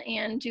down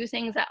and do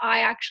things that I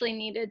actually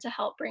needed to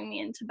help bring me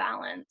into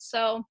balance.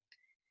 So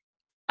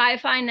I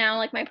find now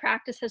like my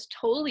practice has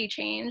totally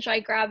changed. I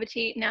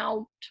gravitate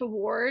now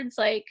towards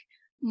like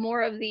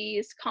more of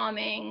these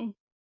calming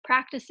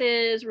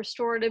practices,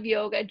 restorative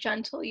yoga,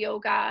 gentle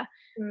yoga,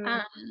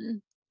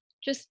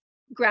 just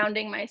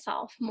grounding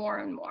myself more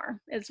and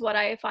more is what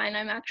I find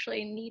I'm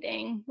actually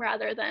needing,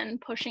 rather than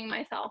pushing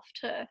myself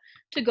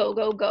to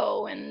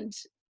go and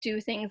do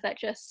things that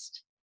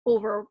just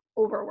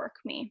overwork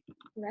me.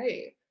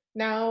 Right.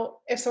 Now,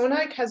 if someone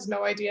like has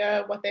no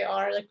idea what they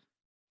are, like,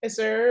 is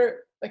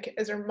there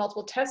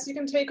multiple tests you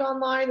can take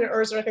online,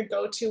 or is there like a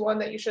go-to one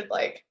that you should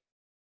like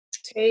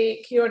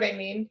take? You know what I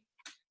mean?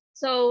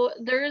 So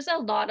there's a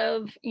lot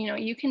of,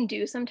 you can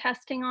do some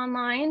testing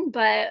online,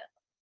 but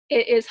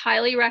it is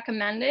highly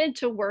recommended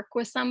to work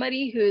with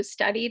somebody who's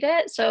studied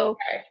it. So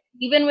Okay.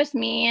 even with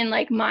me and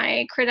like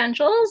my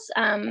credentials,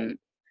 I'm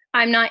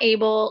not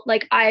able,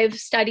 like I've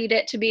studied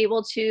it to be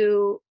able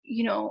to,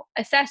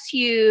 assess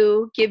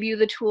you, give you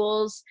the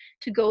tools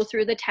to go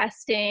through the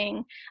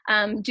testing,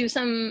 do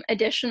some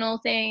additional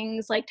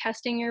things like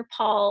testing your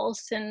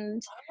pulse,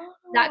 and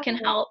that can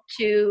Oh, help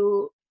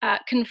to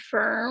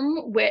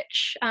confirm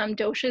which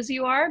doshas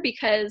you are,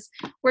 because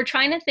we're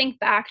trying to think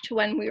back to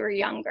when we were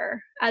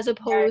younger as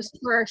okay. opposed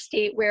to our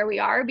state where we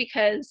are,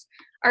 because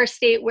our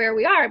state where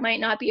we are might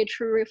not be a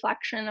true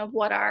reflection of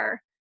what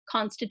our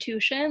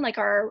constitution, like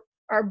our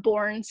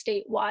born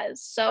state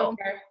was. So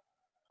Okay.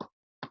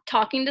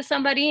 talking to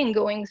somebody and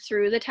going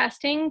through the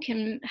testing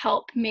can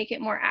help make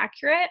it more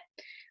accurate.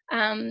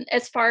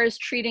 As far as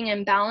treating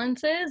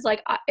imbalances,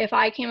 like if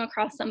I came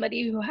across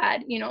somebody who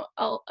had,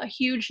 a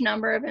huge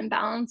number of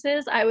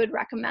imbalances, I would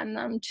recommend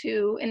them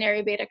to an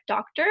Ayurvedic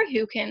doctor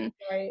who can,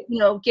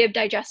 Right. give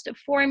digestive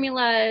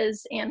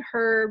formulas and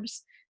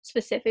herbs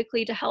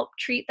specifically to help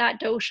treat that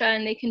dosha,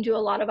 and they can do a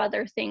lot of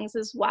other things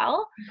as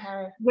well.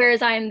 Okay.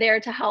 Whereas I'm there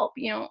to help,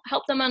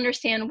 help them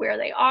understand where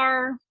they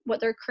are,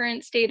 what their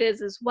current state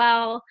is as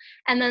well.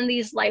 And then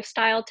these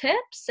lifestyle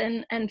tips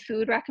and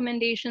food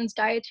recommendations,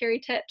 dietary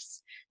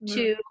tips Mm,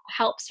 to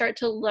help start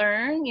to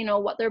learn,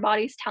 what their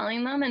body's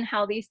telling them and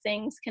how these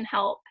things can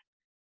help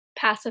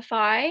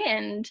pacify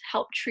and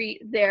help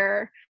treat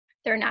their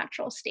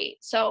natural state.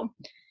 So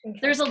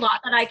there's a interesting.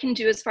 lot that I can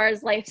do as far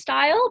as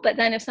lifestyle, but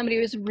then if somebody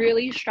was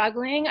really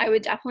struggling, I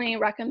would definitely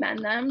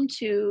recommend them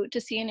to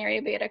see an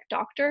Ayurvedic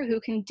doctor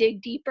who can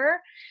dig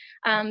deeper,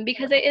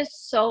 because it is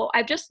so.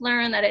 I've just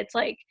learned that it's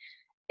like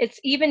it's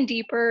even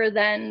deeper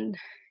than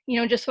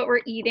just what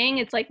we're eating.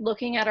 It's like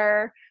looking at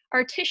our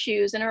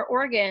tissues and our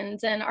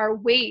organs and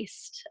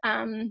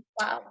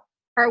Wow.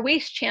 our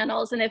waste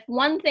channels, and if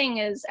one thing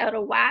is out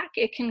of whack,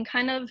 it can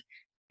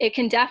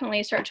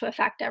definitely start to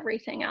affect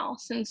everything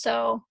else. And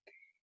so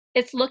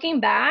it's looking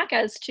back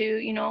as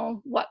to,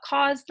 what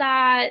caused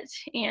that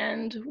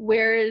and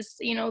where is,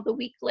 the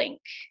weak link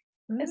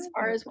as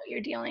far Mm, as what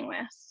you're dealing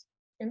with.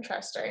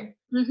 interesting.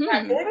 Yeah,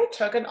 I feel Mhm. like I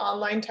took an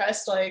online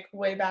test like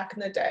way back in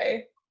the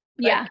day,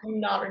 but I Yeah. do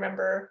not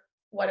remember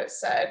what it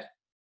said.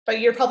 But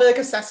you're probably like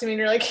assessing me and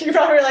you're like you're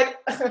probably like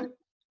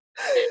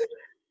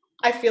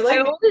I feel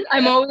like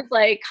I'm always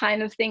like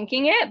kind of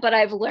thinking it, but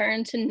I've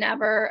learned to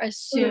never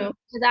assume, Mhm.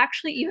 because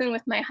actually even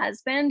with my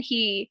husband,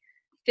 he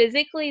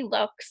physically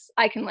looks,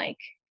 I can like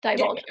Yeah,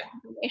 divulge yeah,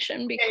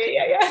 information yeah, because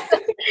yeah, yeah, yeah.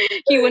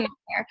 he wouldn't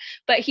care,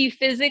 but he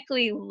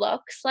physically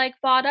looks like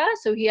Vata,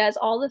 so he has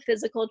all the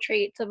physical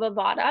traits of a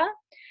Vata,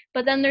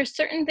 but then there's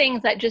certain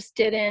things that just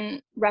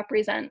didn't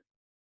represent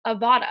a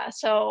Vata.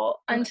 So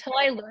until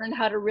I Okay. learned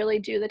how to really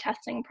do the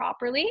testing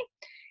properly,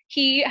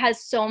 he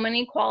has so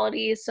many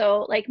qualities.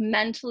 So like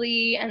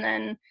mentally and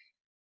then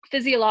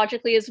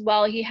physiologically as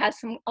well, he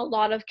has a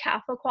lot of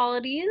kapha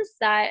qualities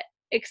that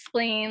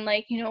explain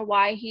like,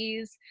 why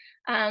he's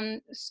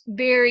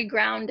very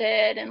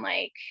grounded and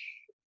like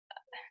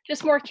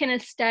just more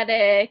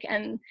kinesthetic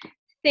and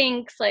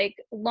thinks like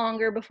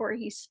longer before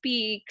he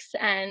speaks,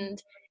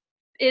 and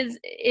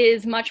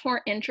is much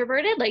more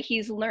introverted. Like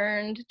he's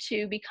learned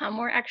to become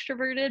more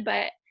extroverted,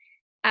 but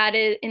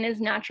in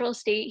his natural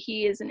state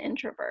he is an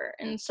introvert.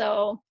 And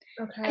so,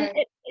 and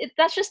Okay.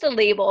 that's just a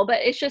label, but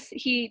it's just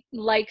he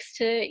likes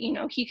to,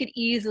 he could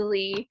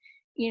easily,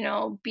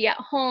 be at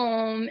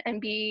home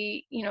and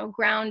be,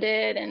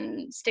 grounded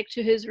and stick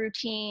to his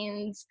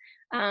routines,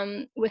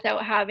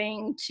 without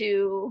having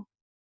to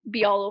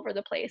be all over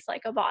the place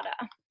like a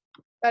Vata.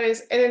 That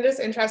is, and it is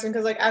interesting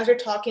because like as you're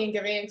talking and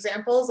giving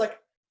examples, like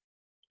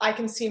I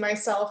can see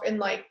myself in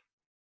like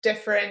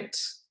different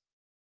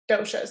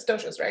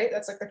doshas, right?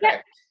 That's like the Yeah,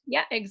 correct.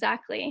 yeah,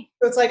 exactly.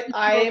 So it's like So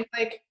I'm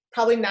like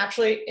probably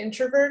naturally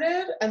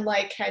introverted and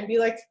like can be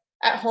like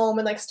at home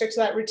and like stick to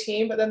that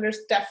routine, but then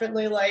there's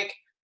definitely like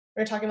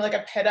we're talking about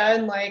like a pitta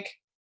and like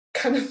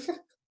kind of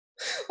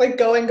like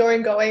going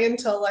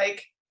until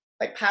like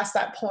past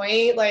that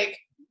point, like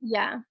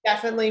yeah.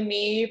 definitely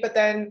me, but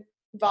then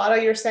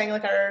Vata, you're saying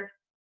like are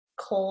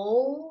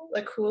cold,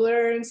 like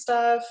cooler and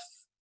stuff?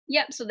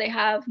 Yep, so they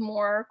have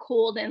more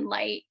cold and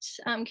light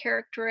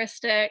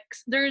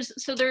characteristics. There's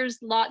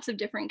lots of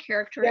different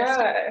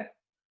characteristics.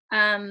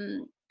 Yeah.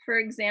 For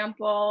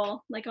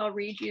example, like I'll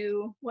read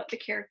you what the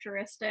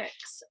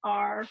characteristics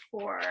are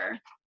for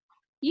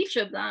each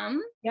of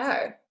them.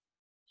 Yeah.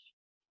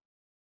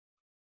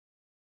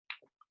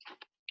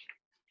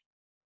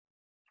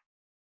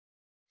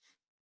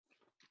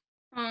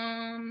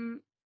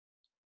 Um,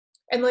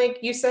 And like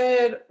you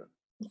said,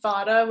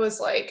 Vata was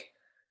like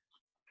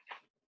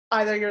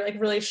either you're like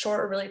really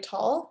short or really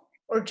tall,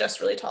 or just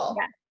really tall.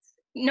 yeah.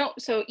 No,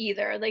 so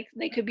either like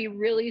they could be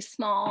really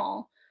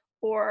small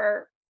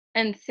or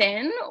and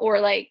thin, or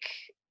like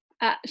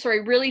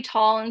really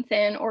tall and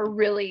thin, or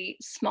really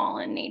small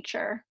in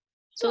nature.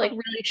 So Oh, like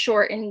really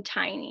short and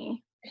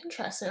tiny.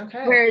 interesting.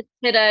 Okay. Whereas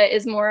Pitta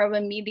is more of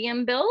a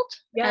medium build,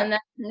 Yeah. and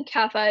then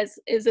Kapha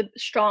is a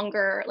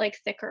stronger, like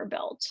thicker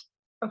build.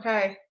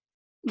 Okay.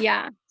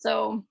 Yeah.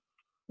 So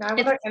Now I want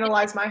it's to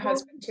analyze my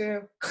husband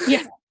too.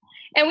 yeah.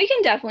 And we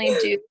can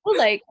definitely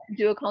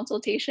do a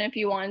consultation if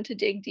you wanted to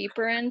dig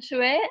deeper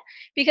into it,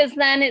 because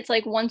then it's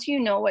like once you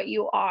know what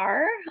you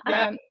are,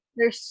 Yeah.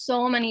 there's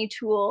so many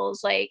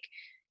tools like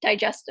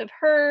digestive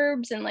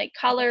herbs and like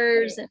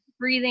colors and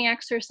breathing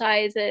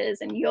exercises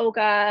and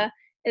yoga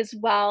as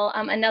well.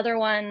 Another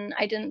one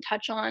I didn't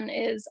touch on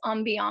is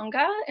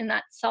Ambhyanga, and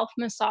that's self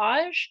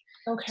massage.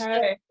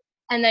 Okay.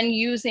 And then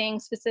using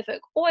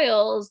specific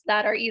oils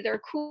that are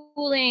either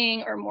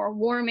cooling or more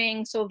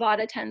warming. So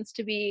Vata tends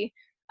to be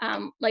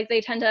like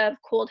they tend to have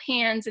cold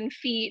hands and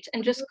feet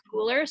and just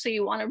cooler. So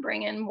you want to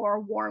bring in more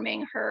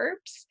warming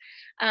herbs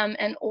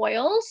and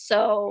oils.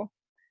 So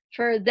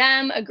for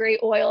them, a great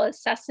oil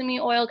is sesame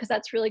oil because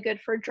that's really good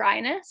for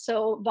dryness.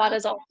 So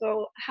Vatas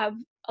also have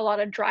a lot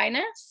of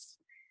dryness.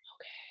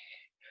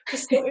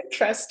 It's so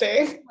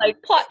interesting.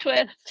 Like plot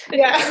twist.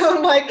 Yeah.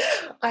 I'm like,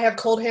 I have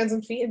cold hands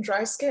and feet and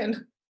dry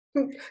skin.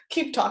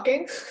 Keep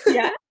talking.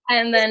 Yeah.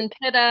 And then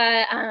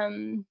Pitta,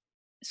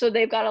 so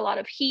they've got a lot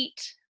of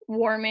heat,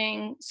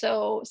 warming.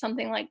 So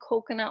something like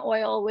coconut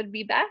oil would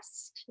be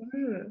best.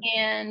 Mm.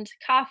 And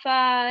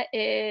Kapha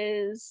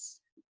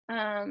is,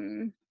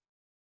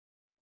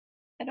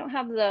 I don't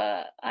have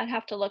I'd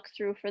have to look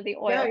through for the Yeah,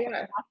 oil for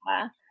yeah.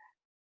 Kapha.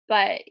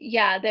 But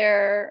yeah,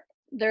 they're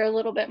a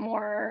little bit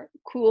more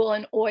cool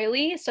and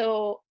oily.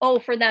 So,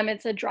 for them,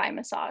 it's a dry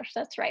massage.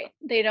 That's right.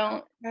 They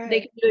Okay.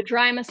 can do a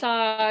dry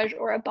massage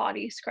or a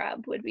body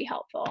scrub would be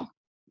helpful.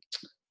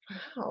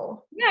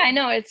 Wow. Yeah, I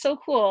know, it's so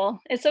cool.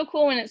 It's so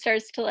cool when it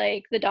starts to,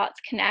 like, the dots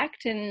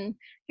connect and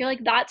you're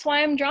like, "That's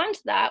why I'm drawn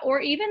to that."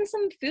 Or even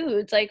some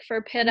foods, like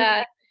for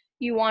Pitta,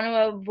 you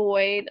wanna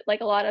avoid,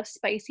 like, a lot of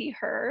spicy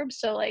herbs,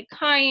 so, like,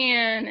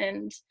 cayenne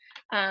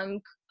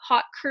and,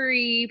 hot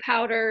curry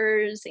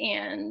powders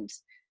and,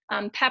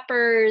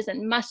 peppers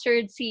and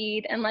mustard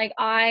seed, and, like,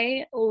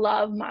 I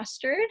love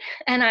mustard,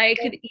 and I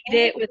could eat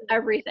it with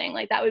everything,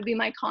 like, that would be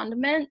my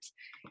condiment,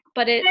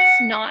 but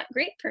it's not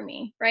great for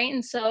me, right?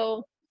 And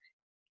so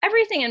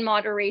everything in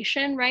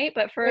moderation, right?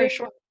 But for a Right.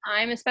 short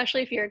time,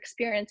 especially if you're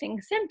experiencing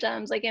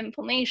symptoms like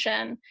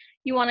inflammation,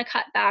 you want to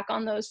cut back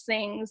on those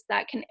things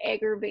that can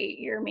aggravate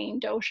your main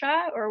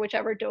dosha or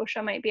whichever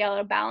dosha might be out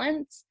of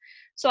balance.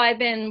 So I've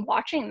been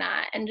watching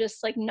that and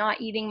just like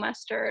not eating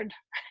mustard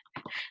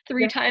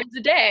three Yeah. times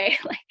a day.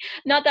 Like,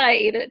 not that I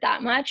ate it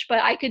that much, but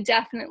I could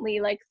definitely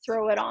like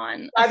throw it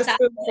on a By the salad.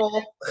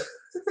 spoonful.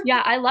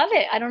 Yeah, I love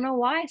it. I don't know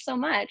why so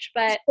much,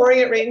 but Pouring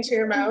it right into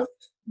your mouth.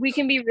 we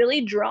can be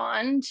really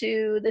drawn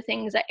to the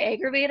things that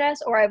aggravate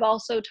us. Or I've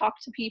also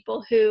talked to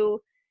people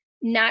who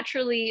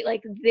naturally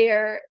like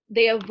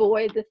they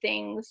avoid the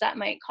things that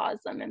might cause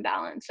them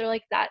imbalance. They're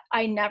like, that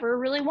I never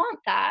really want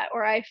that,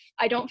 or I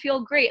don't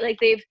feel great. Like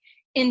they've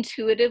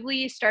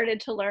intuitively started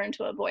to learn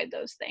to avoid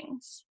those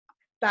things.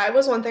 That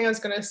was one thing I was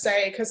gonna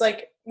say, because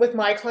like with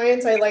my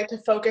clients, I like to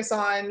focus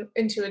on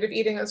intuitive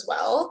eating as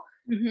well.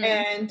 Hmm.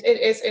 And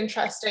it is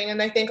interesting.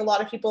 And I think a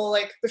lot of people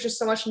like there's just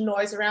so much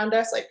noise around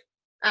us, like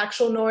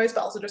actual noise,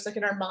 but also just like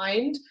in our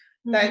mind,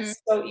 that Hmm.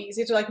 it's so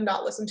easy to like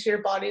not listen to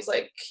your body's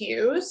like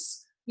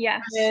cues.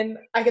 Yes. And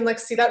I can like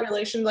see that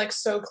relation like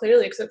so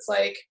clearly because it's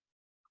like,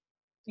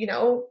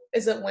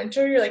 is it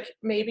winter? You're like,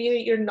 maybe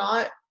you're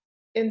not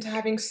into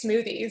having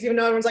smoothies, even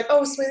though everyone's like,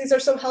 oh, smoothies are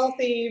so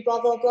healthy,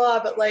 blah, blah,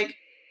 blah. But like,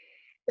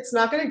 it's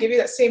not going to give you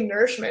that same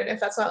nourishment if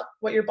that's not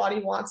what your body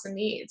wants and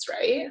needs,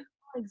 right?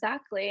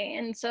 Exactly.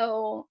 And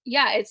so,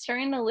 yeah, it's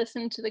starting to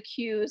listen to the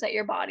cues that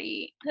your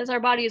body, because our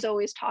body is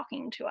always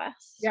talking to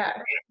us. Yeah.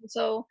 Right? And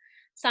so,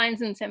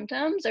 signs and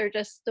symptoms are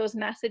just those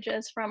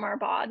messages from our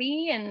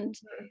body. And,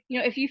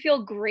 if you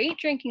feel great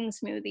drinking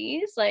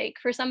smoothies, like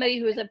for somebody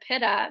who is a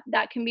pitta,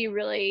 that can be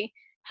really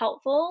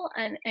helpful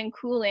and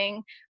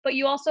cooling. But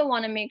you also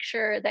want to make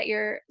sure that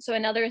so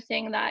another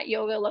thing that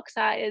yoga looks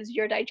at is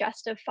your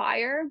digestive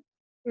fire.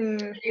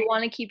 Mm, You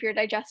want to keep your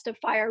digestive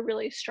fire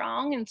really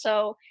strong. And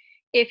so,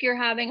 if you're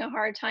having a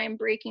hard time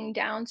breaking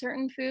down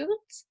certain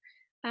foods,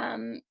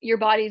 your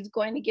body's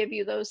going to give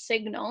you those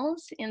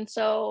signals. And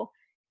so,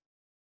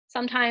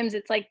 sometimes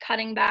it's like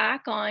cutting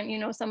back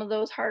on, some of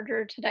those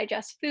harder to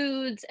digest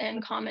foods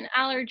and common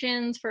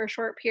allergens for a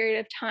short period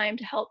of time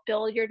to help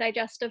build your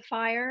digestive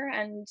fire.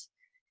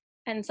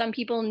 And some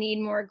people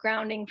need more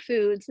grounding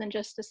foods than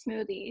just a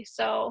smoothie.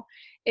 So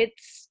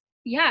it's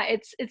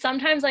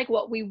sometimes like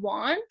what we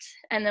want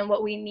and then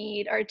what we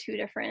need are two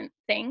different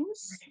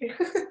things.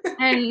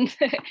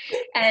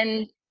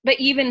 and but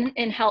even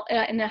in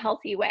a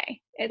healthy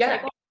way, it's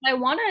like, well, I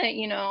want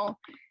to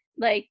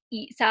like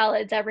eat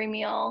salads every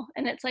meal,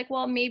 and it's like,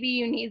 well, maybe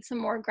you need some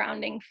more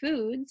grounding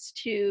foods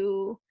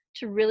to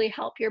really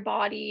help your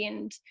body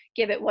and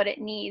give it what it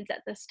needs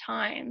at this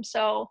time.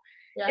 So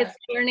it's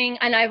learning.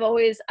 And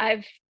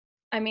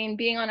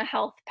being on a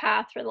health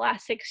path for the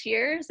last 6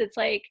 years, it's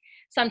like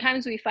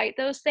sometimes we fight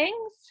those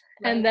things,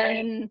 and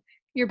then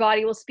your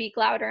body will speak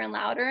louder and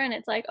louder, and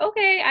it's like,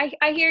 okay,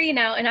 I hear you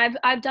now. And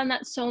I've done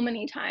that so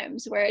many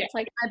times where it's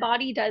like my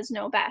body does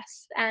know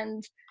best,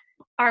 and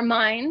our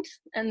mind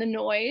and the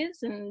noise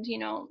and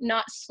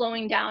not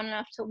slowing down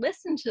enough to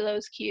listen to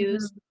those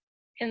cues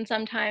can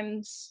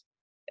sometimes,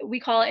 we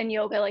call it in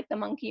yoga like the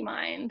monkey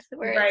mind,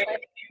 where it's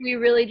like we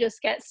really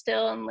just get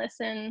still and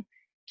listen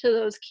to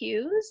those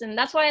cues. And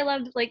that's why I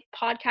loved like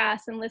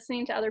podcasts and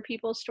listening to other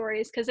people's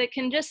stories, because it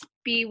can just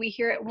be, we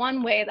hear it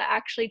one way that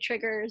actually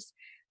triggers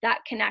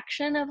that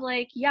connection of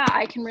like, yeah,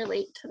 I can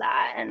relate to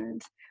that,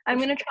 and I'm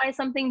going to try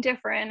something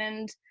different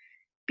and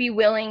be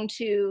willing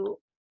to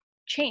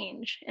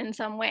change in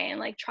some way and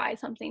like try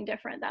something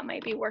different that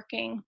might be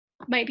working,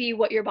 might be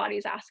what your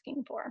body's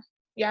asking for.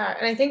 Yeah.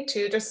 And I think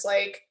too, just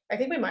like, I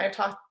think we might have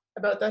talked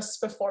about this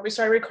before we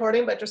started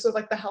recording, but just with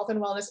like the health and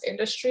wellness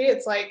industry,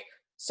 it's like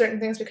certain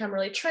things become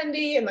really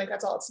trendy and like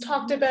that's all it's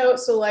talked about.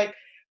 So like,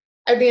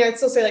 I mean, I'd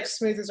still say like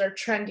smoothies are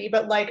trendy,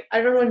 but like I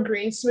remember when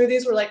green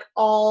smoothies were like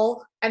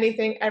all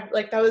anything,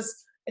 like that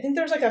was, I think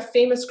there was like a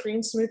famous green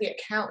smoothie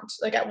account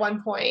like at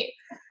one point.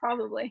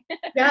 Probably.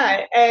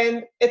 Yeah.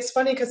 And it's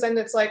funny because then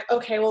it's like,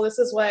 okay, well, this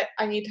is what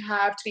I need to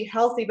have to be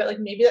healthy, but like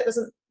maybe that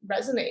doesn't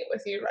resonate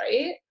with you,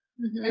 right?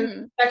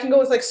 And that can go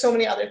with like so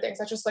many other things.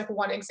 That's just like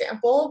one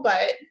example.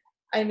 But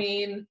I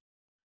mean,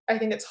 I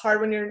think it's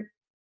hard when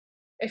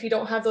if you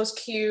don't have those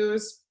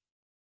cues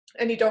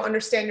and you don't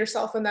understand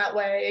yourself in that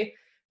way,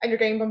 and you're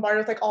getting bombarded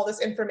with like all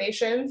this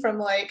information from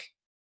like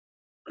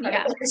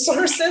credible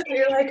sources, and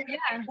you're like,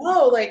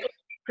 oh, like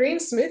green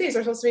smoothies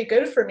are supposed to be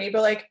good for me,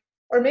 but like,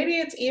 or maybe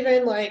it's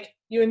even like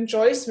you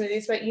enjoy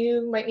smoothies, but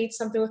you might need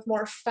something with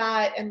more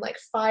fat and like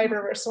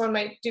fiber, where someone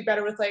might do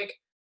better with like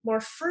more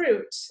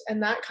fruit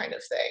and that kind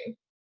of thing.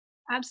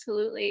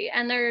 Absolutely.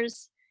 And there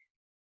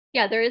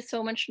is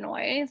so much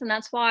noise, and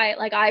that's why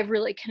like I've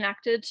really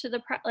connected to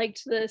to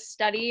the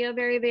study of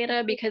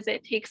Ayurveda, because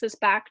it takes us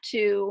back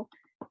to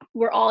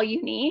we're all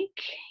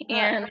unique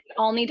and we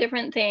all need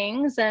different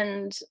things,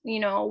 and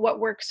what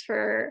works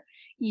for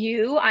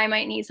you, I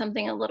might need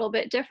something a little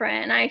bit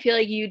different. And I feel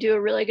like you do a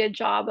really good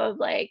job of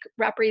like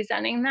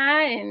representing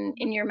that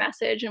in your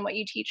message and what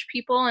you teach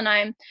people, and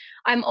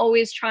I'm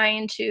always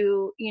trying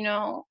to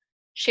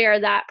share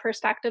that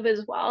perspective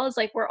as well, as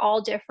like we're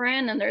all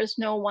different and there's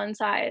no one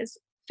size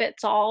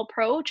fits all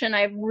approach. And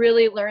I've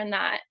really learned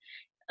that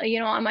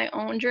on my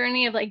own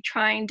journey of like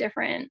trying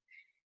different,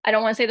 I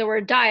don't want to say the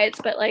word diets,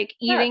 but like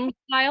eating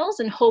styles,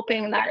 and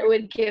hoping that it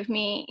would give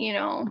me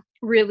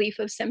relief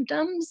of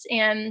symptoms.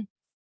 And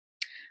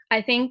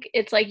I think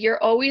it's like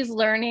you're always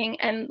learning,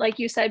 and like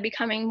you said,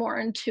 becoming more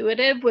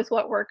intuitive with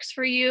what works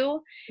for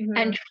you,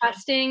 and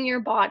trusting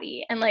your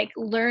body, and like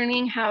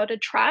learning how to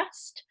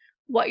trust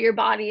what your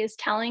body is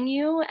telling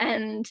you,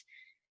 and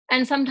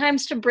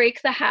sometimes to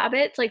break the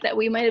habits like that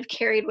we might have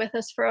carried with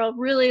us for a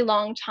really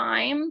long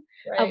time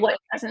of what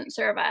doesn't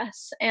serve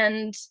us.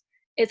 And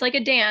it's like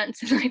a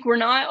dance. Like we're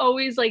not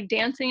always like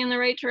dancing in the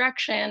right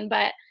direction,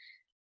 but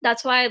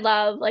that's why I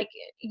love like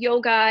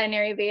yoga and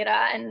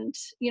Ayurveda, and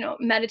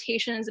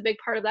meditation is a big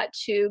part of that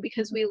too,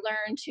 because we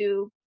learn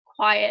to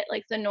quiet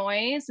like the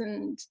noise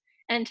and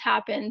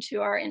tap into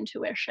our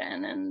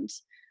intuition and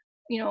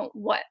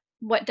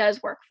what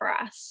does work for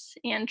us,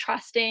 and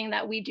trusting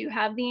that we do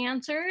have the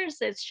answers.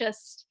 It's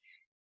just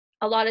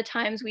a lot of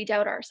times we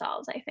doubt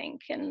ourselves, I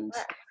think, and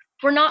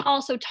we're not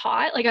also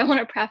taught, like I want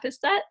to preface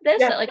that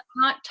like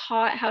I'm not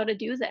taught how to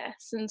do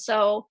this. And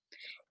so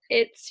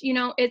it's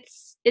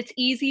it's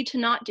easy to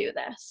not do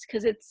this,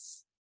 because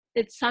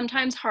it's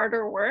sometimes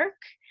harder work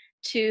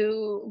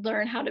to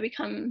learn how to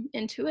become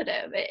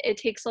intuitive. It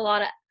takes a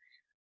lot of,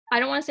 I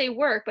don't want to say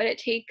work, but it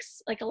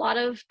takes like a lot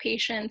of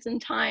patience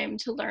and time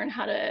to learn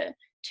how to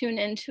tune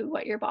into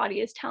what your body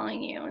is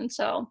telling you. And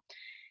so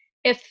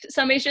if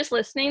somebody's just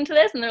listening to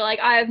this and they're like,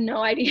 I have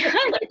no idea,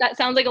 like that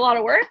sounds like a lot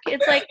of work,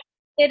 it's like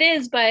it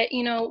is, but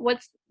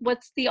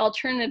what's the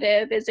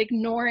alternative is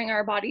ignoring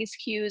our body's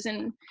cues,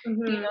 and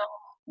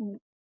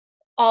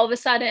all of a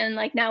sudden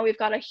like now we've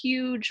got a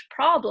huge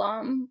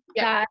problem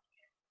that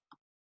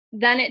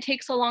then it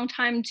takes a long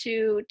time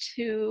to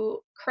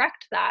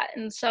correct that.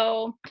 And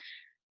so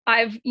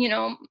I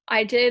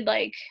did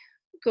like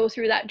go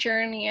through that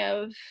journey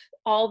of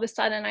all of a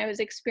sudden I was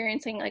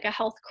experiencing like a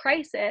health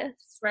crisis.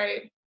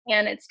 Right.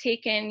 And it's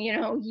taken,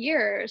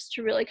 years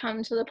to really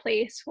come to the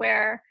place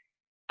where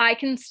I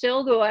can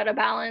still go out of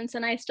balance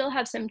and I still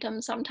have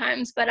symptoms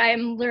sometimes, but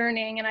I'm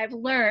learning and I've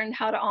learned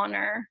how to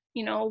honor,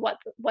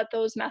 what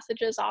those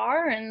messages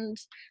are and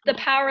the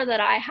power that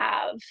I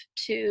have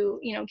to,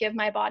 give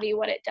my body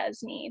what it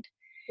does need.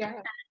 Yeah.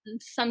 And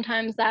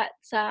sometimes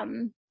that's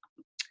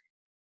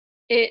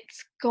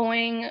it's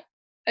going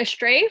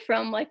astray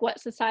from like what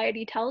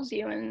society tells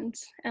you and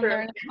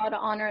learning how to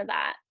honor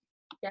that.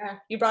 Yeah.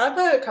 You brought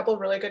up a couple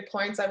really good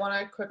points I want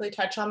to quickly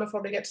touch on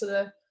before we get to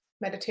the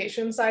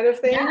meditation side of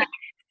things. Yeah.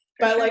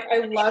 But like, I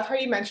love how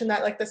you mentioned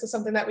that, like, this is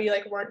something that we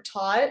like weren't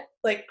taught,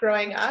 like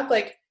growing up,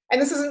 like, and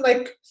this isn't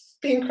like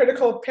being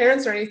critical of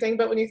parents or anything,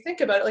 but when you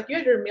think about it, like you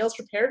had your meals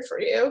prepared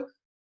for you,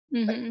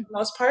 like, for the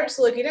most part.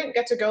 So like, you didn't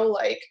get to go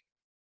like,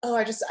 oh,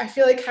 I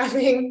feel like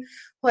having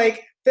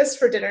like this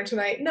for dinner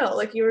tonight. No,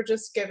 like you were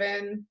just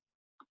given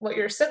what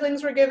your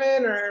siblings were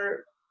given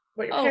or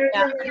what your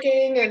parents were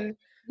making. And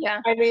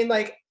I mean,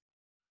 like,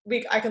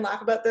 I can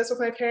laugh about this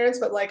with my parents,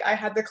 but like I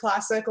had the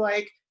classic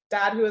like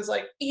dad who was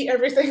like, eat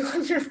everything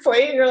on your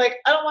plate, and you're like,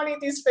 I don't want to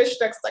eat these fish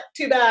sticks, like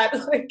too bad.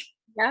 Like,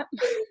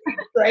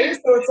 right?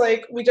 So it's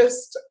like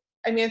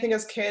I think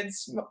as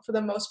kids, for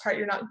the most part,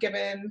 you're not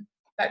given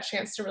that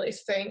chance to really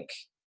think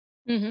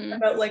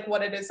about like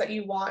what it is that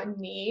you want and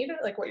need,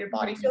 like what your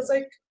body feels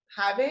like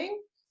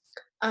having.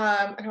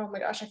 And oh my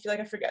gosh, I feel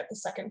like I forget the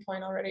second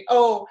point already.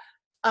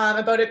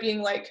 About it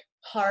being like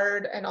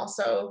hard and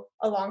also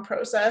a long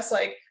process,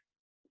 like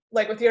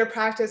with your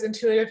practice,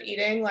 intuitive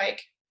eating, like,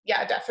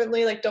 yeah,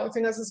 definitely, like, don't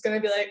think this is gonna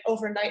be, like,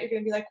 overnight, you're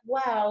gonna be like,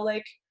 wow,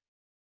 like,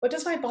 what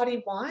does my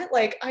body want?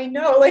 Like, I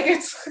know, like,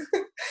 it's,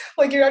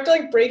 like, you have to,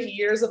 like, break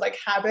years of, like,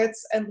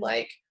 habits and,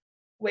 like,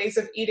 ways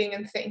of eating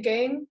and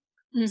thinking.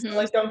 So,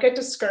 like, don't get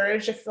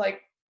discouraged if,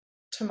 like,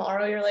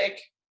 tomorrow you're like,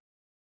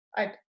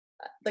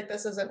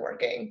 this isn't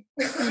working.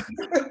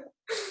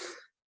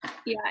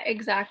 Yeah,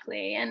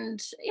 exactly.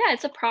 And yeah,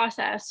 it's a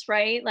process,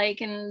 right?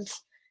 Like, and,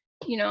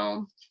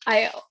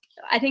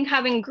 I think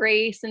having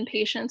grace and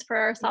patience for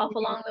ourselves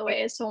along the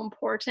way is so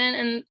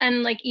important.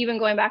 And like even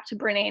going back to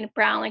Brene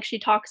Brown, like she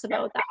talks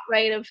about that,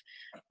 right? Of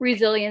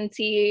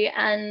resiliency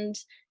and,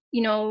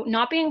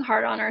 not being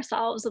hard on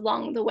ourselves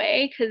along the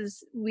way,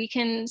 because we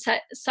can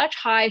set such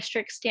high,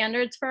 strict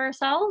standards for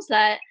ourselves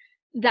that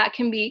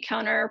can be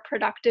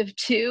counterproductive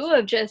too,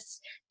 of just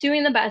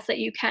doing the best that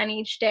you can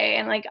each day.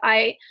 And like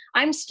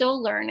I'm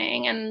still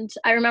learning. And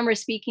I remember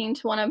speaking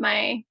to one of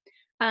my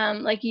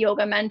like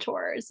yoga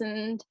mentors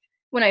and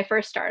when I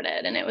first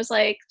started, and it was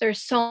like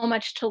there's so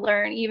much to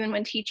learn even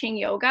when teaching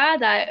yoga,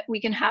 that we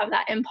can have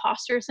that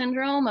imposter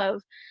syndrome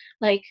of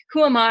like,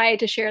 who am I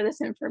to share this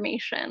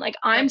information? Like,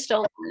 I'm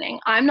still learning.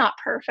 I'm not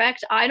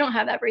perfect. I don't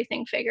have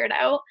everything figured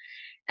out.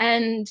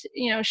 And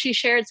she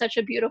shared such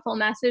a beautiful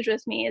message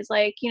with me, is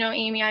like,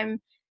 Amy,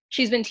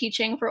 she's been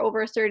teaching for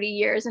over 30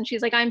 years, and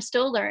she's like, I'm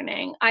still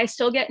learning. I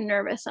still get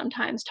nervous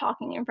sometimes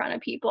talking in front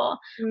of people.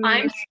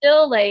 I'm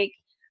still like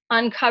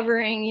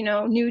uncovering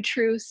new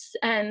truths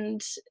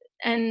and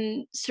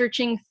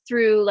searching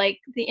through like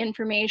the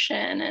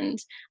information and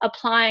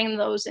applying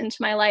those into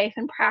my life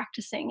and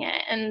practicing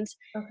it. And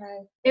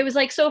it was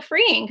like so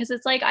freeing, because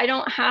it's like I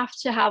don't have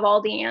to have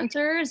all the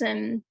answers.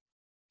 And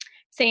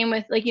same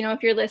with like,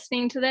 if you're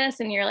listening to this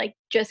and you're like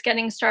just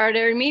getting started,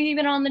 or maybe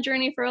even on the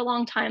journey for a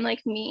long time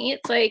like me,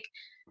 it's like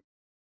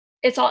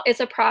it's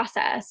a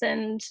process,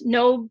 and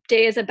no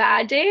day is a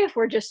bad day if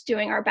we're just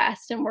doing our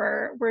best and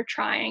we're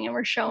trying and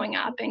we're showing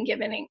up and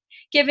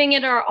giving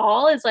it our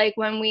all. Is like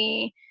when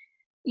we,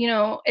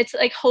 it's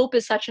like hope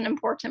is such an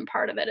important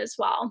part of it as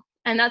well.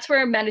 And that's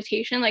where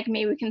meditation, like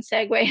maybe we can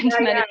segue into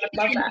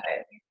meditation,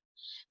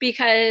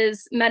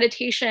 because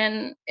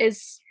meditation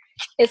is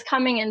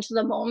coming into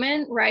the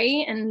moment,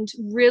 right? And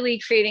really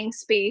creating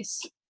space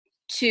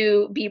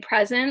to be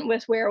present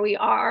with where we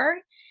are,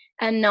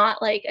 and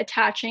not like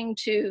attaching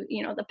to,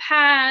 the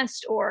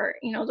past, or,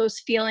 those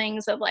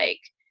feelings of like,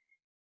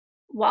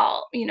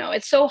 well,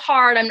 it's so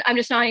hard, I'm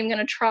just not even going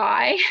to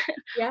try.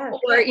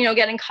 Or,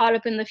 getting caught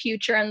up in the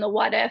future and the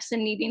what ifs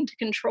and needing to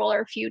control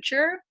our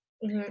future.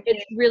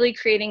 It's really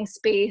creating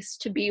space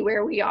to be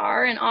where we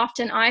are. And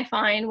often I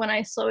find when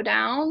I slow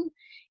down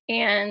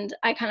and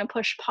I kind of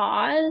push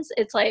pause,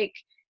 it's like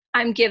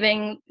I'm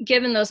given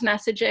those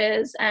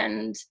messages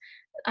and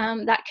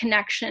that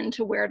connection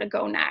to where to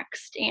go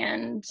next,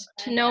 and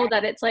to know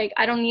that it's like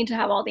I don't need to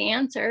have all the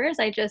answers.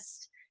 I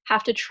just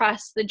have to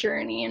trust the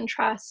journey and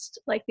trust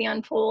like the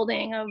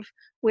unfolding of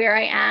where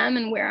I am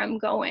and where I'm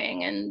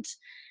going.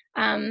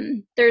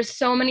 And there's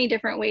so many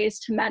different ways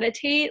to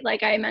meditate,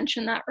 like I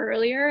mentioned that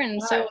earlier.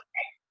 And so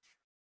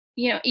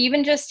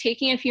even just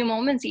taking a few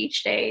moments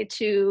each day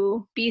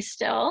to be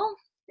still,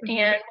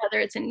 and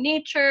whether it's in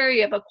nature,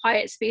 you have a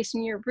quiet space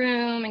in your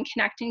room, and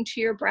connecting to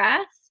your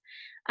breath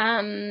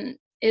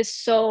is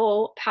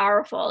so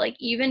powerful. Like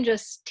even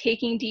just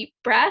taking deep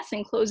breaths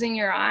and closing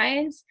your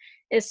eyes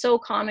is so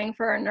calming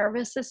for our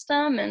nervous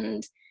system,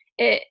 and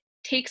it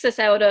takes us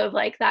out of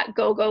like that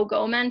go, go,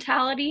 go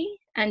mentality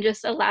and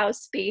just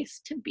allows space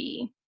to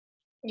be.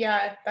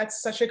 Yeah,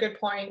 that's such a good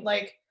point.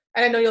 Like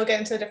And I know you'll get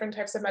into different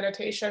types of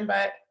meditation,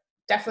 but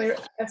definitely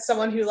as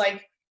someone who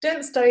like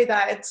didn't study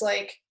that, it's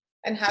like,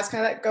 and has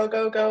kind of that go,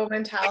 go, go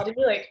mentality,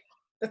 like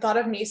the thought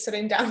of me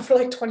sitting down for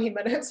like 20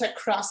 minutes, like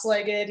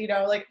cross-legged, you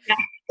know, like Yeah.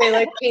 they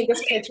like paint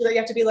this picture that you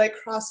have to be like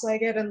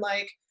cross-legged and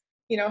like,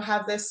 you know,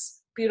 have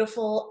this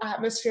beautiful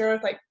atmosphere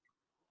with like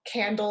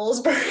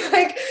candles burning.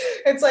 Like,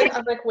 it's like,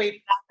 I'm like,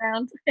 wait,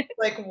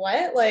 like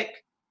what?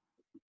 Like,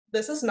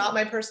 this is not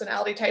my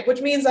personality type,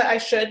 which means that I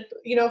should,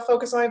 you know,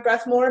 focus on my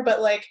breath more.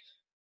 But like,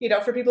 you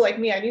know, for people like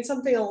me, I need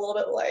something a little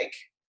bit like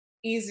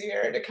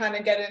easier to kind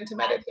of get into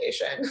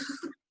meditation.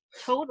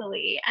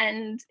 Totally.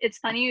 And it's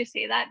funny you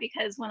say that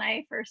because when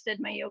I first did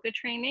my yoga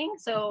training,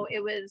 so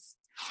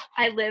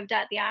I lived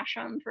at the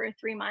ashram for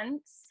 3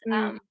 months.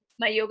 Mm,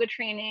 My yoga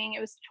training, it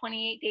was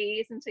 28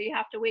 days. And so you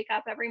have to wake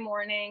up every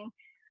morning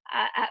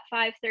at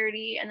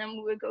 5:30, and then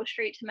we would go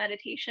straight to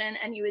meditation,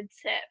 and you would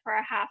sit for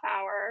a half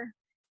hour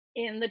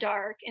in the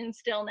dark, in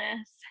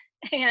stillness.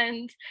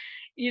 And,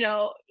 you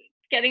know,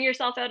 getting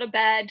yourself out of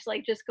bed to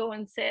like just go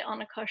and sit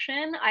on a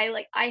cushion.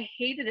 I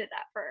hated it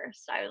at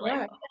first. I was like,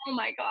 yeah. oh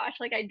my gosh,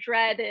 like I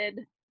dreaded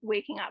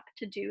waking up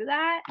to do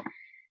that.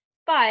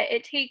 But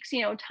it takes,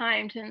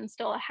 time to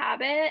instill a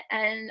habit,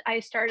 and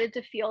I started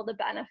to feel the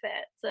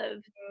benefits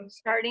of Mm,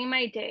 starting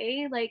my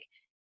day. Like,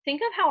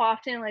 think of how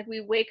often like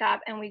we wake up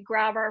and we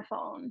grab our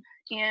phone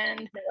and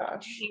oh my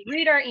gosh. we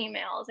read our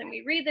emails and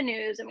we read the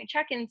news and we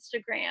check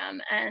Instagram,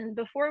 and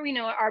before we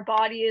know it, our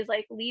body is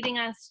like leading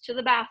us to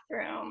the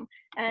bathroom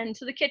and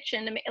to the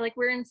kitchen to like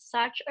we're in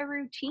such a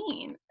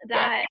routine Yeah.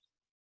 that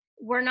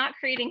we're not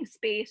creating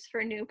space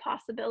for new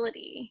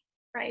possibility,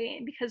 right?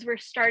 Because we're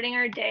starting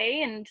our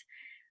day, and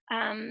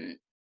um,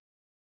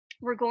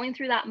 we're going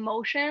through that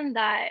motion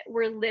that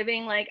we're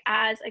living like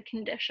as a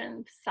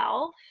conditioned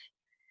self.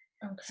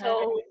 Okay.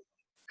 So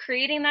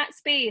creating that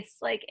space,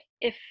 like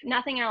if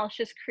nothing else,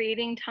 just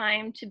creating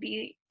time to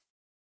be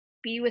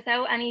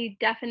without any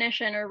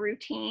definition or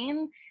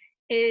routine,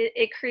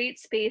 it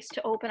creates space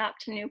to open up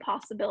to new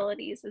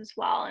possibilities as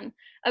well. And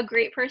a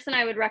great person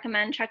I would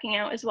recommend checking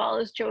out as well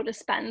is Joe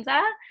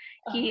Dispenza.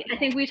 I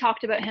think we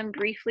talked about him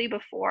briefly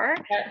before.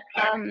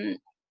 Okay.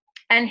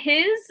 And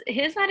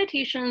his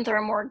meditations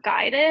are more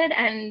guided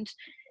and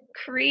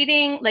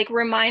creating, like,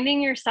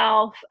 reminding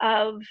yourself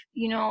of,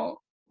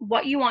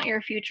 what you want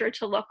your future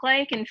to look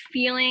like, and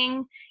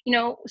feeling,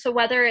 so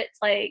whether it's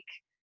like,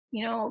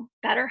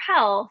 better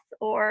health,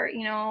 or,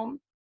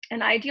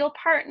 an ideal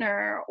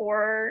partner,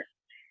 or,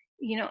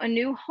 a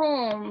new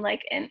home,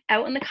 like, and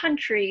out in the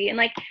country, and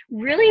like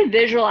really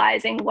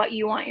visualizing what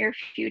you want your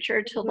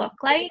future to Mhm. look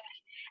like.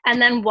 And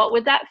then what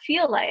would that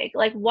feel like?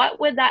 Like, what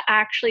would that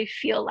actually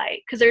feel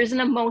like? Because there's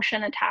an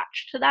emotion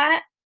attached to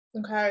that.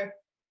 Okay.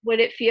 Would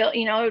it feel,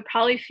 it would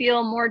probably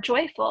feel more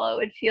joyful. It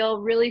would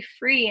feel really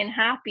free and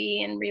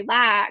happy and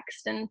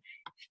relaxed, and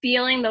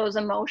feeling those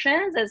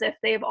emotions as if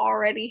they've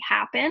already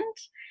happened.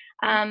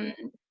 Um,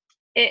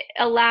 it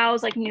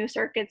allows like new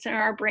circuits in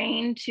our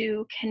brain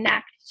to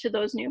connect to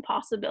those new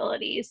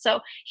possibilities. So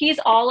he's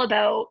all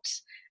about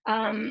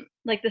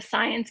like the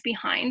science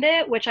behind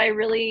it, which I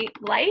really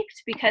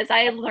liked, because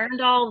I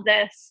learned all of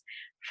this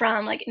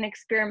from like an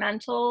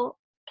experimental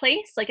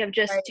place, like of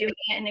just Right. doing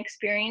it and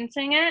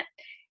experiencing it.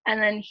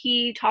 And then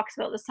he talks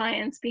about the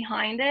science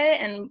behind it,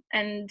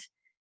 and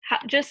how,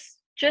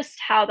 just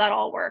how that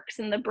all works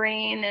in the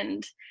brain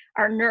and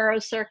our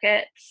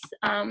neurocircuits,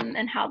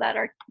 and how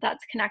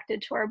that's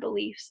connected to our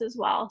beliefs as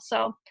well.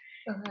 So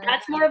Okay.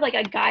 that's more of like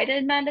a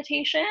guided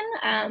meditation.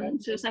 Okay.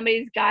 So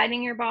somebody's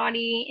guiding your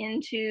body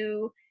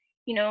into,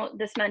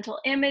 this mental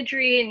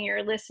imagery, and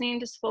you're listening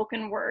to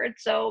spoken word.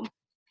 So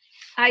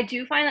I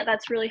do find that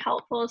that's really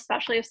helpful,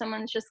 especially if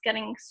someone's just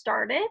getting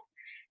started,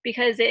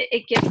 because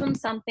it gives them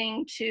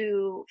something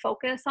to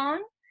focus on.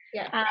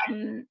 Yeah.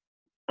 Um,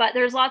 but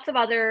there's lots of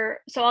other,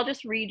 so I'll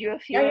just read you a Yeah.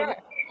 few of them.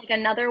 Yeah. Like,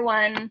 another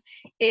one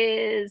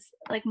is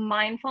like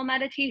mindful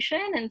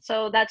meditation. And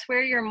so that's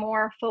where you're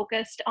more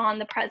focused on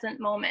the present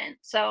moment.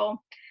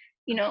 So,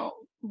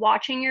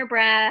 watching your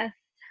breath.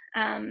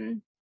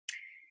 um,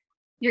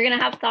 you're going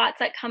to have thoughts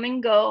that come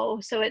and go.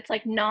 So it's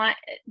like, not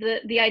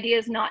the idea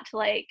is not to,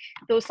 like,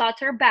 those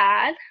thoughts are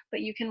bad,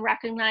 but you can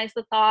recognize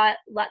the thought,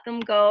 let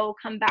them go,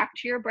 come back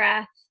to your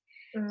breath.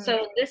 Mm,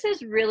 So this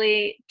is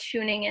really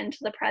tuning into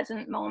the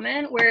present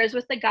moment. Whereas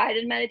with the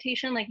guided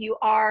meditation, like, you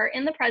are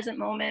in the present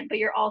moment, but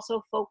you're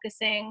also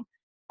focusing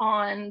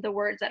on the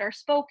words that are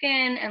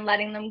spoken and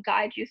letting them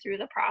guide you through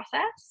the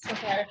process.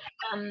 okay.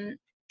 Um,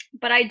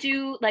 but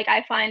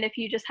I find if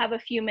you just have a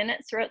few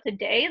minutes throughout the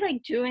day,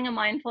 like doing a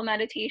mindful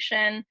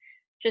meditation,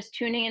 just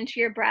tuning into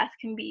your breath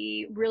can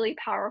be really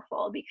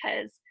powerful,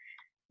 because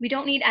we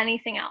don't need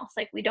anything else.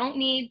 Like, we don't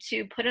need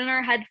to put in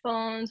our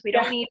headphones. We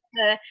don't Yeah. need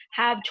to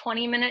have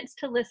 20 minutes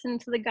to listen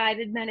to the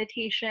guided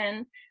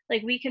meditation.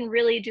 Like, we can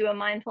really do a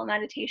mindful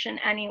meditation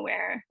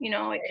anywhere.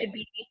 It could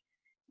be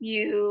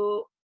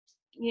you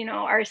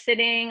are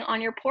sitting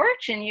on your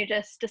porch and you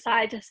just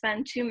decide to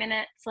spend 2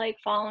 minutes, like,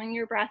 following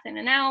your breath in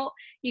and out.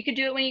 You could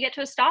do it when you get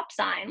to a stop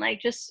sign, like,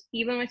 just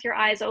even with your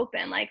eyes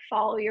open, like,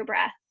 follow your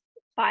breath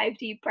 5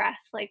 deep breaths,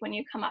 like when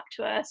you come up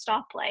to a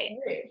stoplight.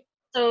 Right.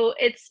 So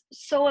it's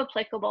so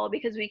applicable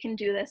because we can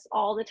do this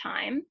all the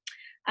time.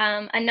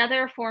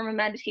 Another form of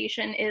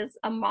meditation is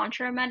a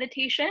mantra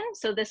meditation.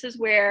 So this is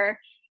where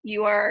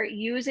you are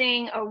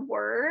using a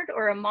word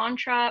or a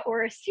mantra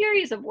or a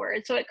series of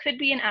words. So it could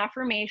be an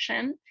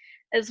affirmation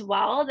as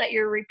well that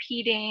you're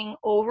repeating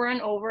over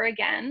and over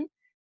again,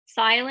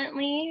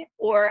 silently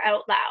or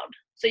out loud.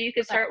 So you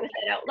could start with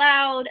it out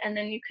loud, and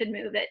then you could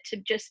move it to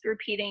just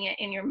repeating it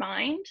in your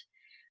mind.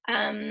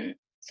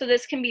 So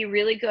this can be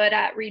really good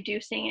at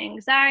reducing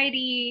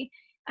anxiety,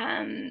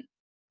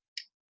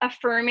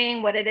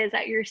 affirming what it is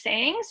that you're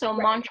saying. So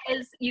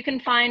mantras, you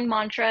can find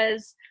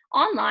mantras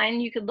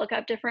online. You could look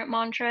up different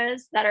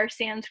mantras that are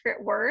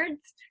Sanskrit words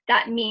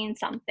that mean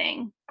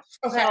something.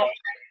 Okay. So,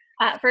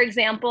 for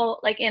example,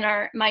 like in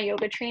my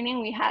yoga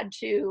training, we had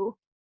to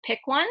pick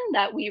one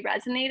that we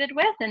resonated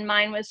with, and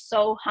mine was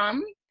So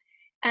Hum.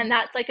 And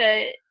that's like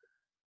a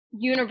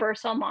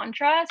universal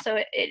mantra. So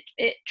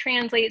it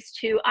translates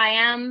to I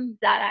am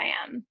that I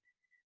am.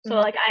 So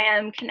like I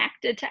am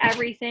connected to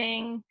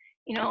everything,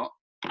 you know,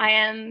 I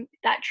am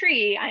that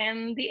tree, I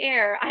am the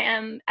air, I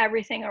am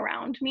everything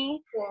around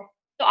me. Cool.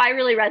 So I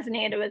really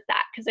resonated with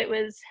that because it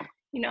was,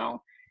 you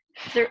know,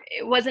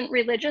 it wasn't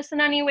religious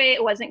in any way.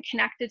 It wasn't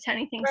connected to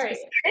anything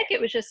specific.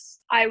 It was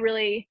just, I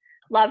really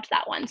loved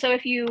that one. So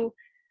if you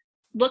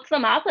look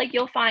them up, like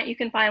you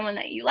can find one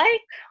that you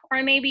like,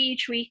 or maybe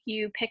each week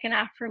you pick an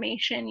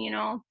affirmation, you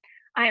know,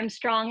 I am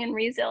strong and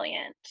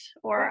resilient,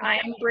 or I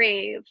am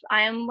brave,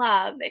 I am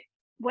love,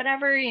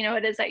 whatever, you know,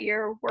 it is that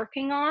you're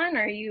working on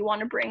or you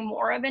want to bring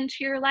more of into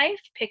your life,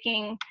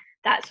 picking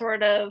that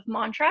sort of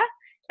mantra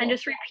and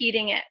just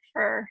repeating it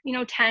for, you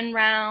know, 10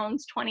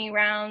 rounds, 20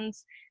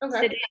 rounds,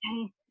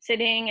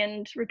 sitting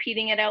and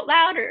repeating it out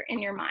loud or in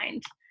your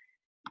mind.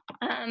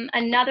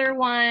 Another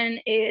one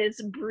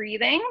is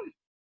breathing.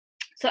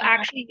 So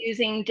actually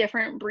using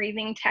different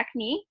breathing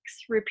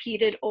techniques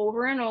repeated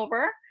over and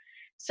over.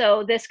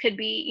 So this could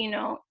be, you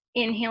know,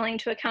 inhaling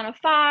to a count of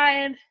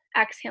 5,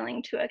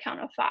 exhaling to a count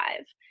of 5.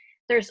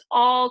 There's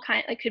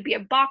it could be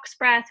a box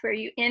breath where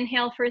you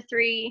inhale for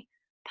 3,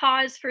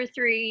 pause for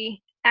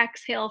 3,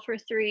 exhale for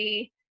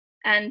 3,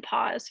 and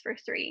pause for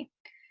 3.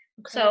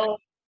 Okay. So,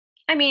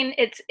 I mean,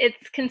 it's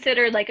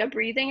considered like a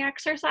breathing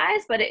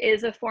exercise, but it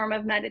is a form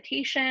of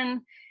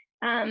meditation.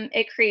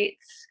 It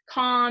creates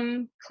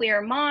calm,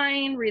 clear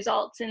mind,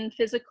 results in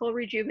physical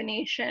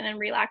rejuvenation and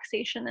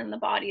relaxation in the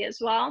body as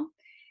well.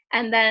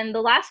 And then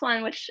the last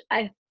one, which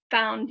I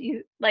found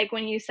you like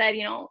when you said,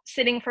 you know,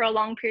 sitting for a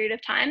long period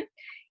of time,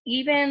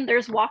 even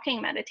there's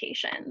walking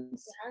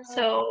meditations.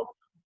 So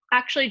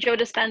actually Joe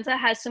Dispenza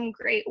has some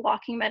great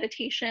walking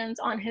meditations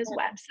on his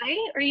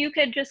website, or you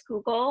could just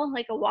Google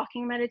like a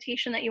walking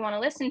meditation that you want to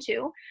listen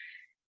to.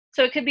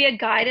 So it could be a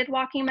guided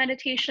walking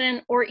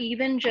meditation, or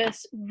even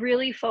just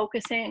really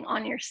focusing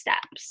on your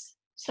steps.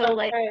 So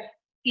like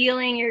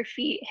feeling your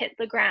feet hit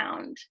the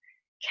ground,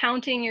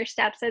 counting your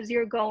steps as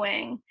you're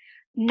going,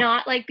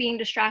 not like being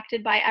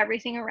distracted by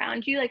everything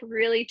around you, like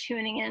really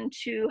tuning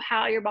into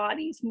how your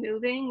body's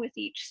moving with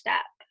each step.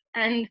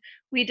 And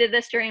we did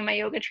this during my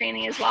yoga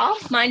training as well.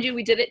 Mind you,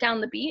 we did it down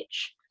the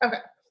beach. Okay.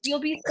 You'll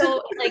be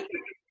so like,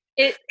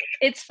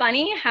 it's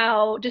funny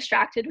how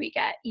distracted we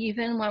get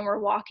even when we're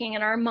walking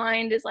and our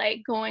mind is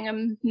like going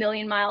a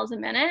million miles a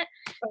minute.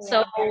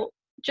 So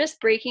just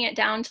breaking it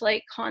down to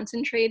like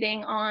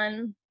concentrating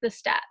on the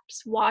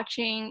steps,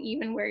 watching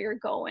even where you're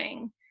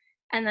going.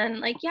 And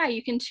then like, yeah,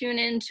 you can tune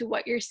into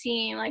what you're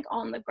seeing like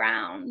on the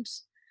ground.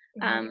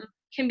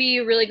 Can be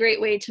a really great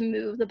way to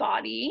move the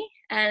body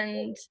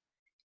and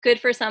good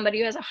for somebody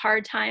who has a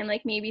hard time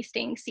like maybe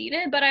staying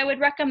seated. But I would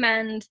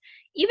recommend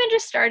even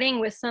just starting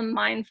with some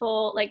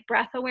mindful like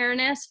breath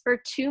awareness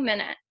for 2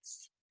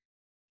 minutes,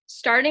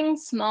 starting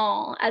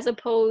small as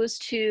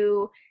opposed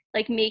to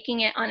like making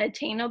it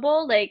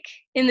unattainable. Like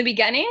in the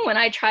beginning when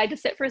I tried to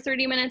sit for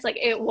 30 minutes, like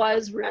it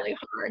was really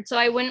hard. So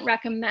I wouldn't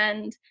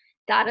recommend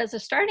that as a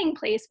starting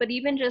place, but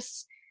even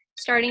just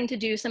starting to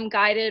do some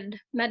guided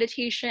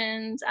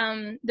meditations.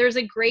 There's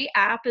a great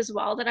app as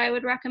well that I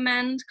would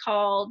recommend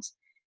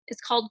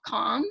it's called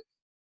Calm.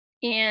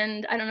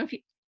 And I don't know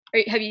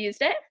if have you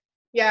used it?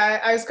 Yeah,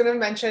 I was going to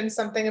mention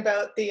something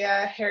about the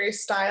Harry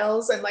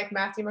Styles and like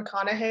Matthew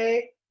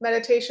McConaughey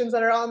meditations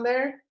that are on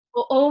there.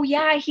 Oh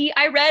yeah,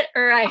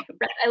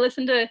 I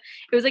listened to, it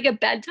was like a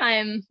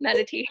bedtime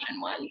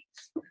meditation one.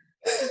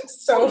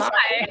 So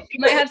you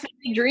might have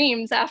some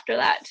dreams after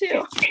that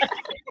too.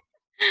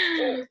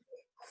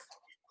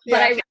 But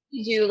I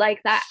really do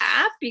like that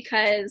app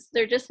because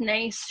they're just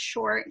nice,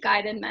 short,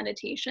 guided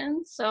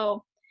meditations.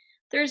 So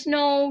there's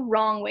no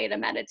wrong way to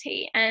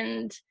meditate.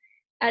 And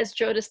as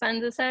Joe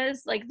Dispenza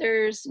says, like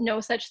there's no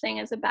such thing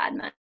as a bad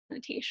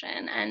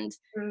meditation. And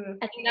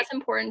I think that's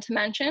important to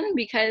mention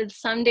because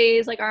some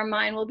days like our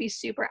mind will be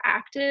super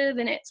active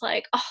and it's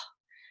like, oh,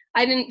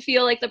 I didn't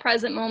feel like the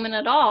present moment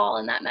at all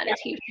in that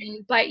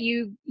meditation, but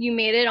you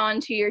made it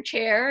onto your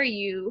chair.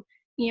 You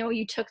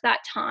took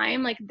that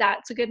time, like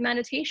that's a good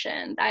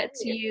meditation.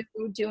 That's you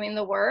doing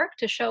the work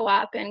to show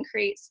up and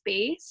create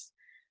space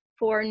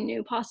for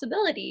new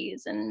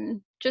possibilities,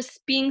 and just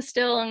being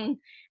still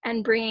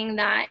and bringing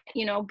that,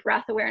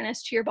 breath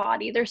awareness to your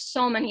body. There's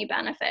so many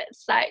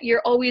benefits that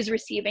you're always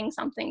receiving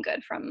something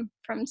good from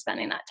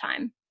spending that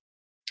time.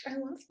 I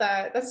love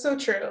that. That's so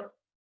true.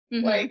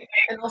 Mm-hmm. Like,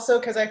 and also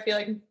because I feel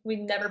like we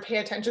never pay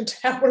attention to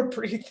how we're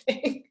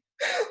breathing.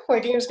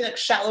 Like, you just get like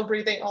shallow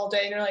breathing all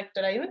day, and you're like,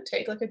 did I even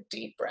take like a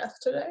deep breath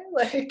today?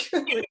 Like,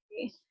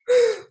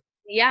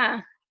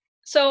 Yeah.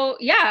 So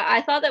yeah,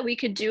 I thought that we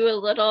could do a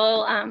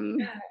little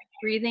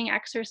breathing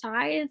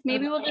exercise.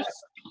 Maybe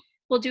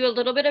we'll do a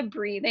little bit of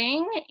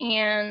breathing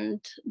and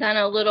then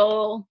a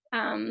little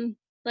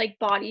like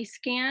body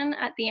scan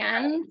at the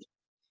end.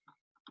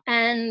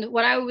 And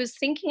what I was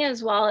thinking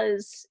as well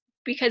is,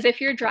 because if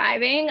you're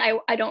driving,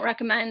 I don't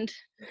recommend,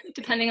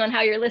 depending on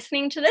how you're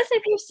listening to this,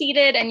 if you're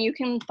seated and you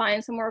can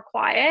find somewhere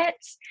quiet,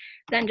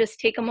 then just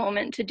take a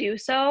moment to do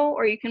so,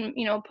 or you can,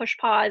 push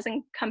pause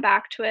and come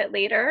back to it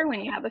later when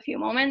you have a few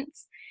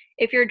moments.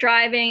 If you're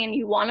driving and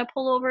you want to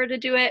pull over to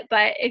do it,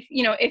 but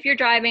if you're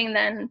driving,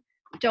 then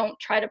don't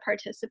try to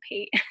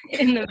participate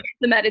in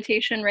the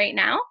meditation right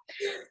now.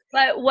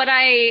 But what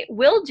I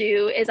will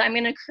do is I'm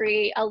going to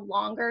create a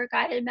longer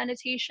guided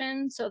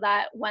meditation so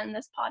that when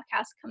this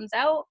podcast comes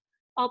out,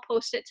 I'll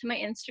post it to my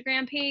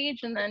Instagram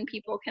page, and then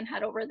people can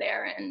head over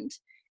there and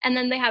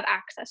then they have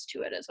access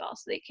to it as well,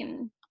 so they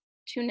can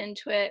tune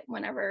into it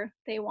whenever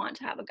they want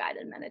to have a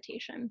guided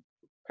meditation.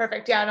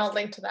 perfect. Yeah, and I'll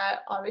link to that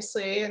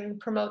obviously and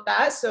promote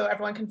that so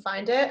everyone can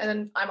find it. And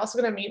then I'm also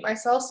gonna mute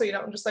myself so you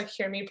don't just like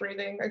hear me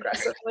breathing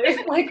aggressively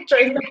like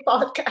during the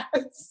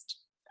podcast.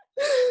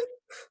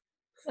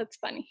 That's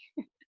funny.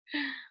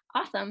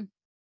 Awesome.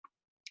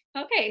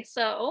 Okay,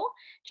 so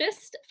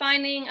just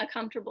finding a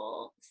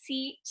comfortable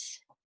seat.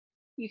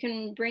 You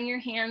can bring your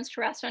hands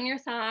to rest on your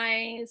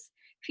thighs,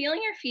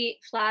 feeling your feet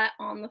flat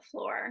on the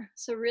floor.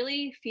 So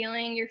really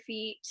feeling your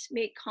feet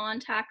make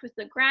contact with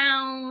the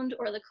ground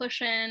or the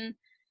cushion.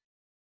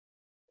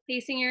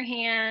 Placing your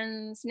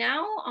hands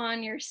now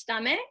on your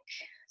stomach.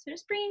 So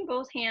just bringing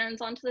both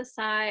hands onto the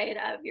side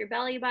of your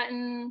belly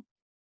button,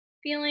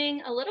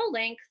 feeling a little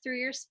length through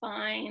your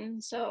spine.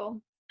 So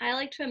I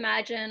like to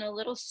imagine a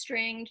little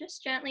string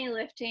just gently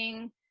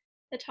lifting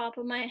the top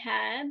of my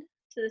head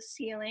to the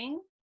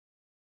ceiling,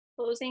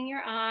 closing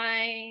your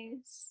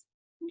eyes,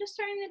 and just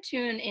starting to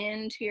tune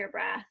into your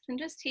breath and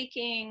just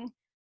taking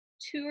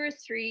 2 or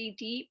 3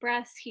 deep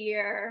breaths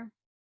here,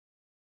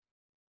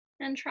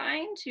 and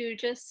trying to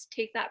just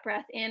take that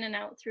breath in and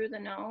out through the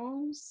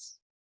nose.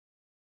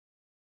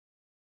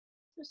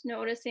 Just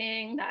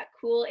noticing that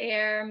cool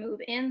air move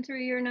in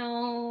through your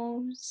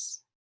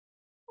nose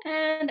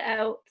and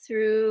out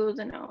through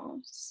the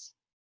nose.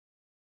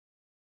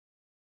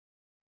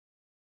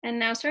 And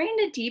now starting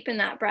to deepen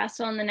that breath.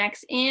 So on the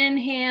next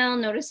inhale,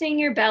 noticing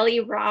your belly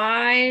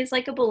rise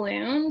like a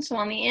balloon. So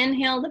on the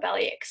inhale, the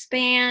belly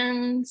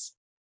expands.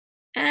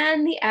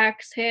 And the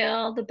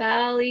exhale, the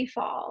belly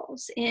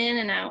falls in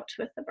and out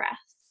with the breath.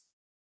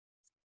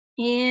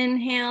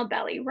 Inhale,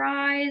 belly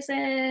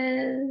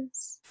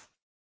rises.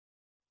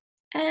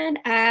 And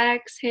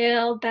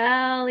exhale,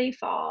 belly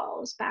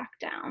falls back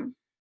down.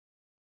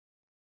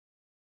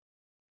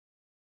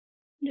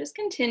 Just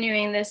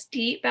continuing this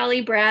deep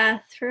belly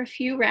breath for a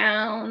few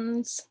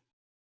rounds.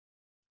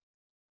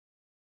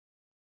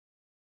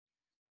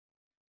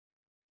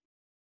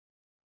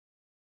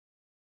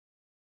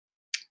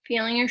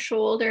 Feeling your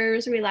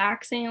shoulders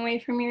relaxing away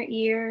from your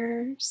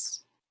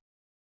ears.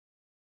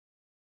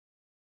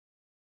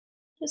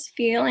 Just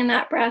feeling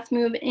that breath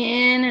move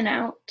in and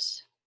out.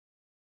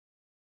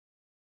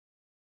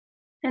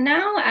 And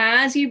now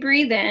as you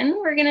breathe in,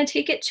 we're going to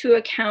take it to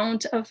a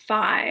count of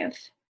 5.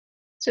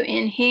 So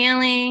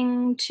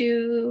inhaling,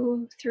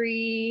 2,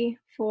 3,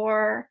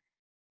 4,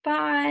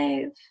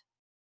 5.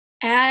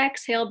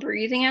 Exhale,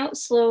 breathing out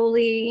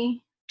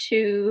slowly,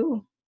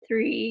 2,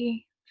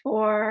 3,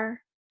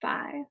 4,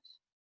 5.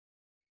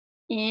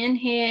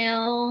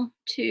 Inhale,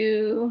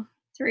 2,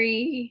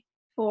 3,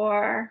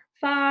 4,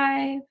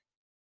 5.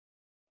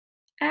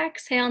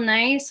 Exhale,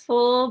 nice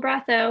full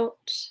breath out,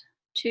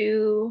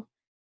 2,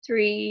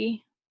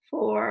 3,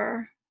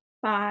 4,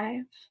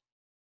 5.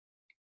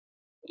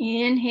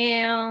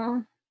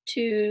 Inhale,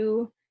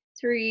 2,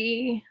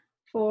 3,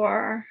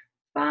 4,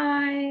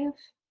 5.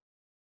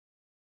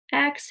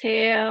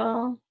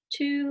 Exhale,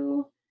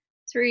 2,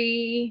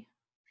 3,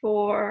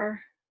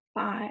 4,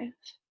 5.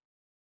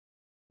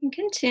 And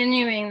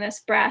continuing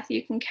this breath,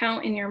 you can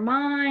count in your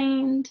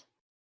mind.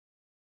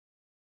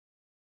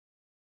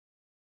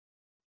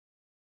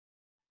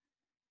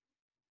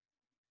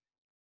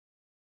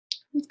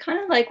 It's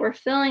kind of like we're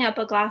filling up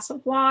a glass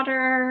of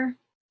water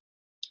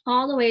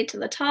all the way to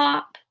the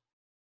top,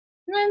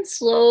 and then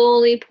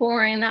slowly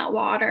pouring that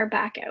water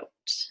back out.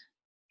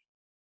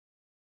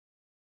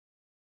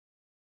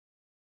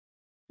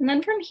 And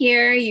then from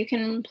here, you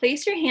can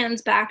place your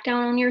hands back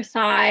down on your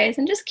thighs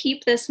and just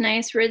keep this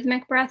nice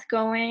rhythmic breath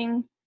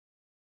going.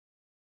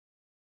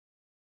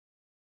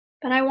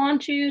 But I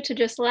want you to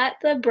just let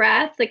the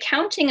breath, the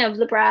counting of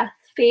the breath,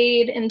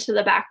 fade into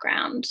the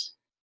background.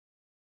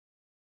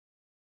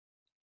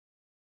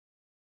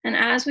 And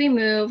as we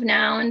move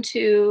now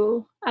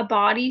into a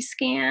body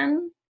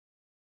scan,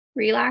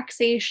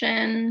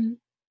 relaxation,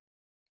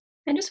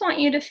 I just want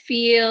you to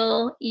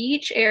feel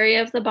each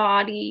area of the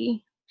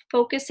body,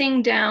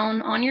 focusing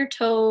down on your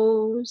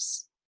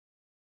toes,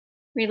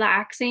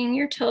 relaxing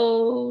your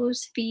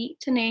toes,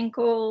 feet, and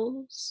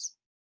ankles.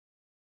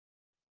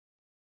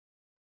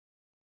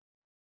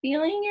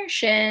 Feeling your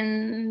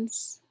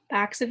shins,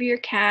 backs of your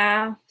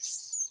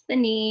calves, the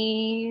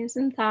knees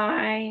and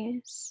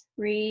thighs,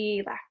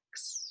 relaxed.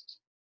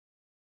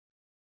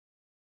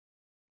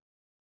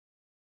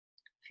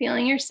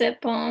 Feeling your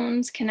sit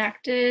bones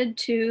connected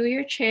to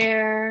your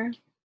chair.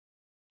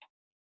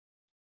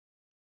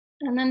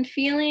 And then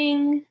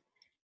feeling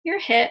your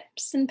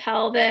hips and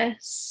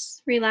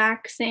pelvis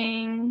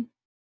relaxing.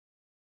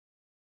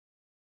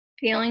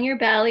 Feeling your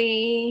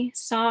belly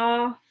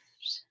soft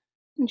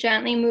and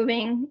gently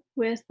moving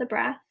with the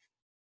breath.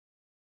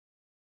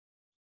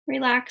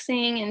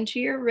 Relaxing into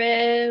your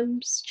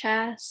ribs,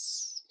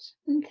 chest,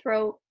 and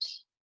throat.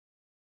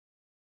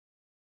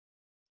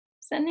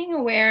 Sending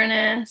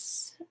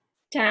awareness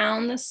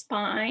down the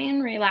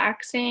spine,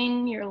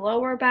 relaxing your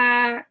lower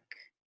back,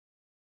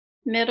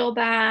 middle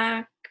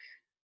back,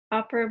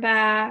 upper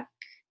back,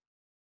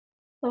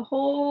 the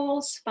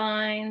whole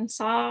spine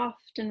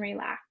soft and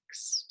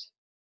relaxed.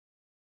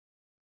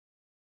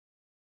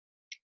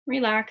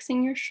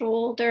 Relaxing your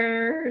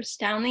shoulders,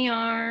 down the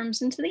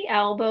arms, into the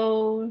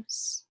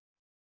elbows.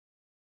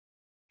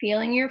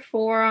 Feeling your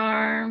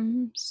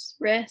forearms,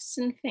 wrists,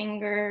 and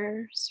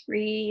fingers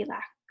relaxed.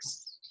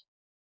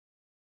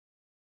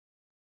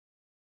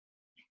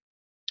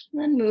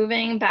 And then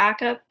moving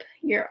back up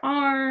your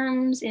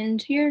arms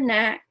into your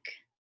neck,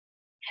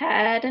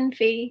 head, and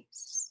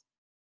face.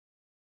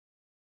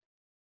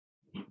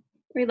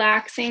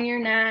 Relaxing your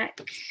neck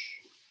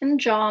and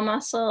jaw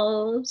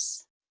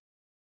muscles.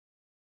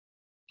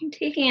 And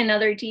taking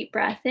another deep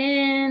breath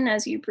in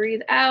as you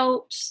breathe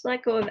out,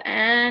 let go of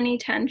any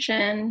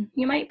tension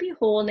you might be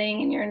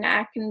holding in your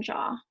neck and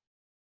jaw.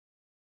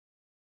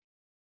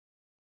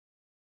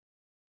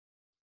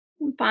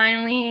 And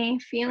finally,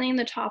 feeling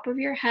the top of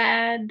your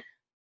head.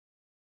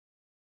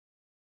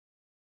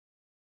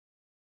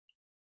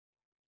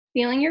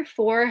 Feeling your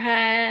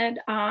forehead,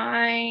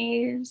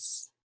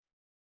 eyes,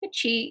 your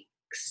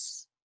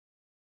cheeks,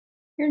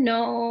 your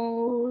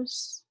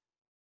nose,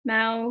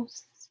 mouth,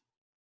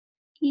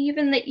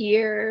 even the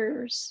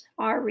ears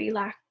are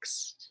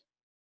relaxed.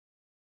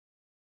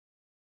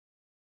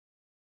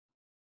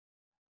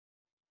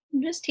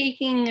 I'm just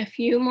taking a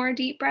few more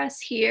deep breaths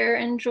here,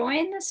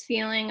 enjoying this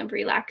feeling of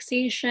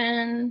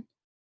relaxation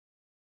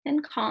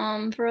and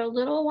calm for a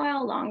little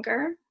while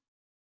longer.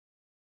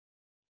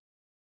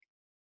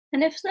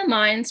 And if the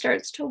mind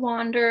starts to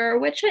wander,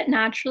 which it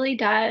naturally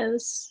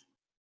does,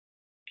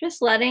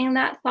 just letting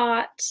that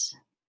thought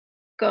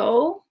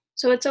go.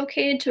 So it's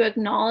okay to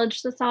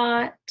acknowledge the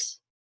thought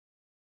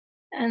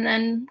and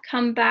then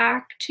come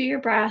back to your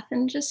breath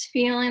and just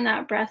feeling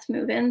that breath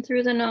move in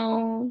through the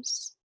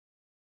nose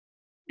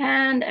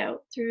and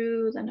out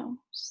through the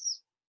nose.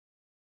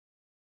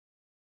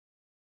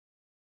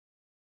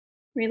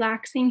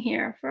 Relaxing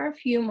here for a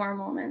few more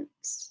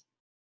moments.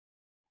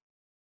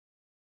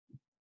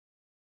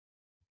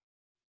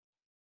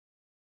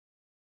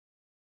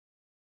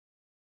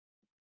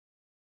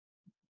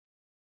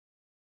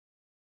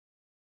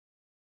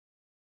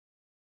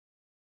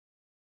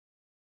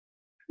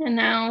 And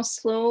now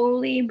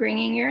slowly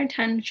bringing your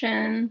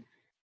attention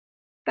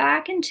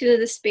back into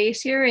the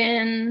space you're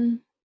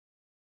in,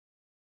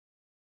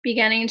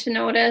 beginning to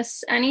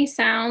notice any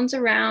sounds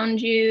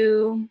around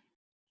you,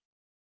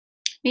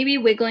 maybe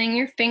wiggling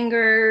your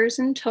fingers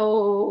and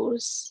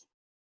toes.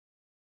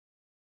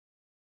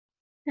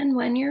 And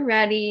when you're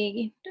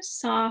ready, just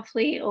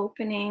softly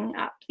opening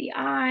up the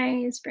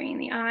eyes, bringing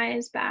the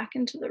eyes back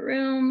into the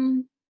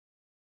room.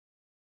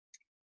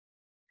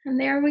 And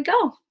there we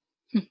go.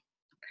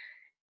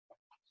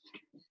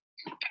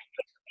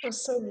 It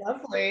was so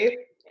lovely.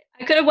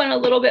 I could have went a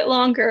little bit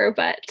longer,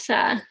 but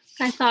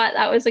I thought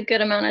that was a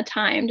good amount of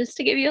time just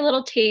to give you a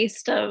little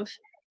taste of,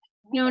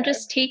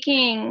 just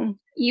taking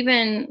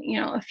even,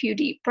 a few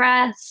deep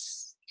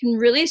breaths. You can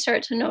really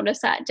start to notice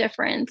that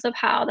difference of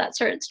how that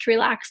starts to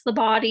relax the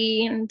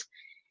body. And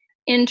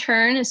in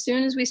turn, as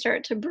soon as we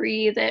start to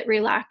breathe, it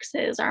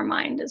relaxes our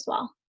mind as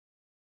well.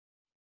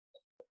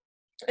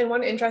 And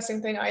one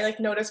interesting thing I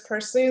noticed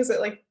personally is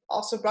it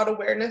also brought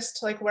awareness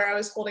to where I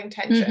was holding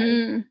tension.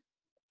 Mm-hmm.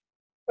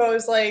 So I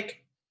was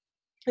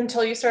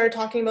until you started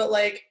talking about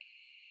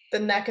the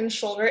neck and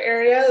shoulder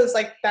area, it was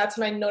that's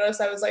when I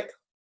noticed I was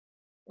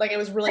it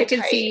was really tight. I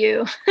could see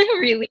you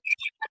really.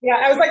 Yeah,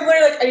 I was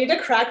literally I need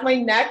to crack my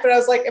neck, but I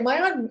was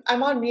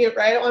I'm on mute,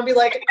 right? I don't want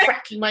to be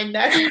cracking my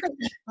neck.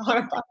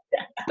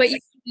 But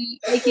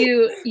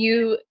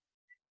you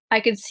I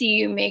could see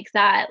you make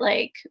that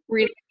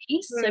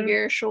release of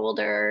your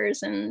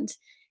shoulders, and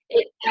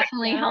it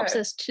definitely helps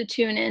us to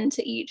tune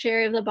into each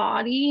area of the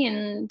body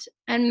and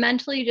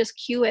mentally just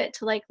cue it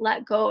to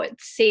let go.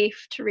 It's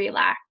safe to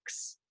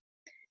relax.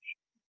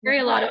 carry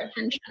a lot of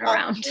tension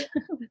around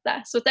with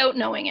us without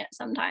knowing it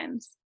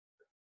sometimes.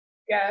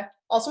 Yeah.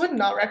 Also would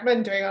not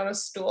recommend doing it on a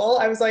stool.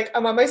 I was like,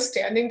 I'm on my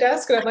standing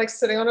desk and I'm like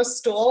sitting on a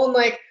stool, and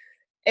like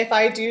if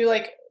I do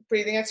like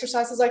breathing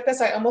exercises like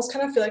this, I almost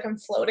kind of feel like I'm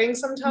floating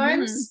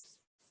sometimes,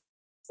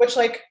 which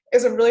like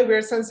is a really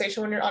weird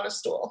sensation when you're on a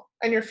stool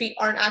and your feet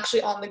aren't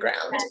actually on the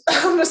ground.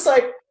 I'm just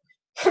like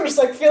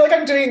feel like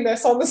I'm doing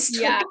this on the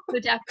stool. Yeah, so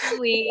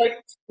definitely like,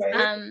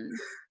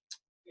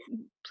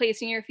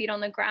 placing your feet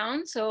on the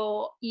ground.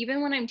 So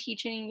even when I'm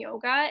teaching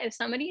yoga, if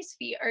somebody's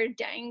feet are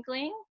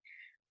dangling,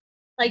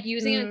 like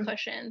using a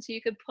cushion, so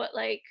you could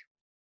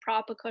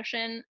prop a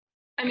cushion.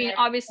 I mean,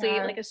 obviously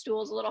like a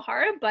stool is a little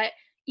hard, but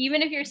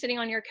even if you're sitting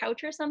on your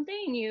couch or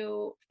something,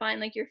 you find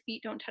like your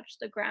feet don't touch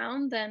the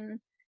ground, then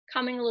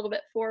coming a little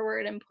bit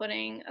forward and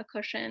putting a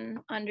cushion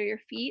under your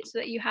feet so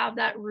that you have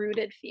that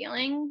rooted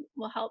feeling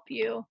will help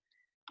you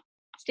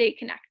stay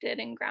connected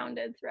and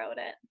grounded throughout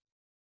it.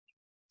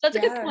 So that's a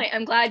good point.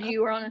 I'm glad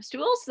you were on a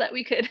stool so that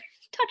we could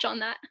touch on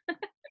that.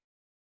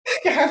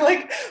 Yeah, I'm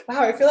like,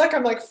 wow, I feel like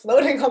I'm like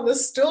floating on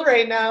this stool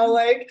right now.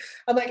 Like,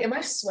 I'm like, am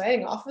I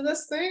swaying off of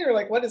this thing, or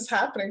like what is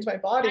happening to my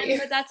body?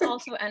 But that's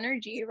also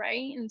energy,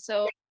 right? And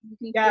so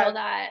you can feel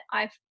that.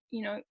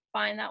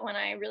 Find that when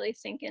I really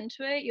sink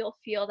into it, you'll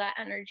feel that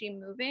energy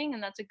moving,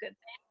 and that's a good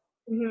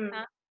thing.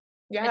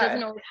 It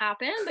doesn't always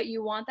happen, but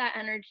you want that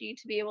energy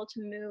to be able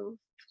to move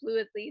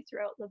fluidly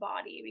throughout the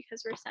body,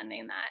 because we're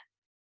sending that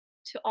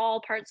to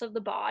all parts of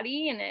the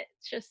body, and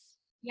it's just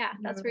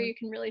that's where you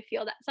can really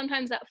feel that,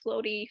 sometimes that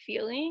floaty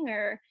feeling,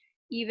 or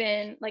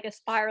even like a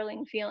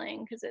spiraling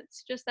feeling, because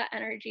it's just that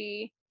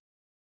energy,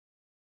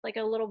 like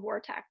a little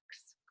vortex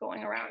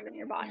going around in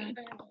your body.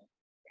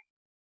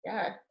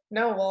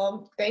 No,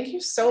 well, thank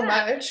you so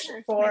much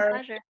for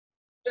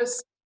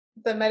just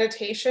the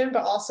meditation,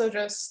 but also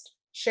just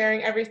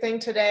sharing everything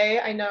today.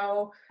 I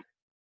know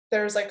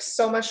there's like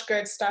so much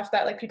good stuff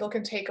that like people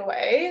can take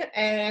away,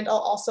 and I'll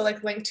also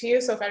like link to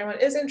you, so if anyone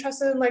is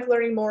interested in like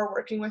learning more,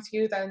 working with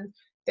you, then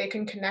they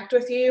can connect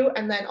with you.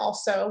 And then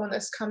also when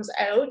this comes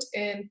out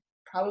in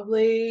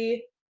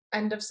probably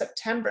end of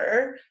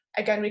September,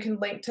 again, we can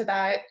link to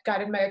that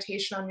guided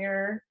meditation on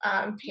your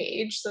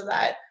page, so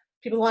that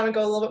people who want to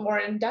go a little bit more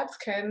in depth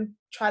can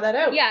try that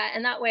out. Yeah,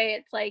 and that way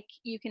it's like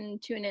you can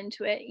tune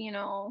into it,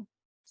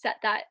 set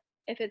that,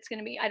 if it's going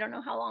to be, I don't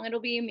know how long it'll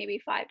be,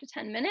 maybe 5 to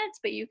 10 minutes,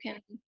 but you can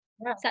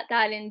set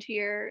that into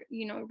your,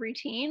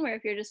 routine, where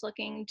if you're just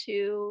looking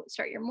to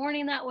start your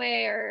morning that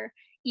way, or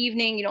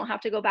evening, you don't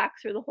have to go back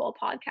through the whole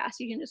podcast.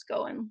 You can just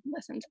go and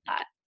listen to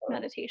that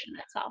meditation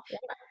itself.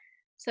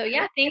 So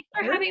thanks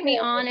for having me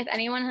on. If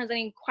anyone has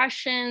any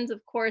questions, of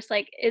course,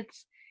 like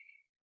it's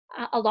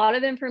a lot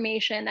of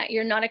information that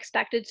you're not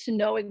expected to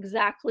know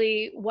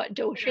exactly what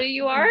dosha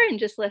you are, and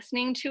just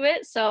listening to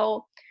it.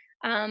 So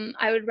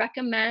I would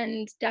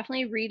recommend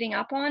definitely reading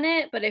up on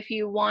it. But if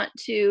you want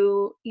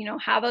to,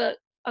 have a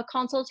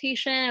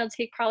consultation, it'll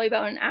take probably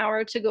about an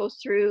hour to go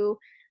through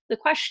the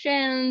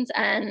questions,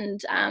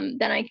 and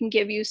then I can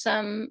give you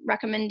some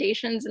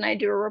recommendations, and I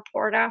do a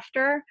report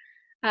after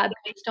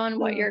based on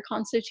what your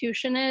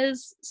constitution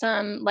is,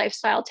 some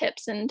lifestyle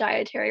tips and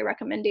dietary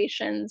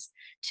recommendations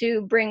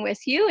to bring with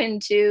you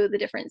into the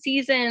different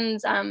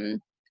seasons,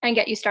 and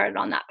get you started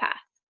on that path.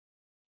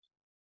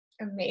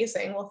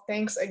 Amazing. Well,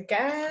 thanks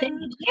again.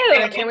 Thank you.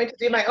 And I can't wait to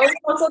do my own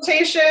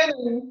consultation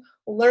and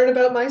learn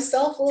about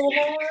myself a little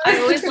more. I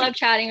always love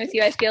chatting with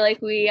you. I feel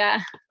like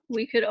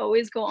we could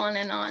always go on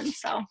and on.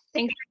 So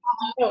thanks.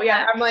 Oh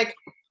yeah, I'm like,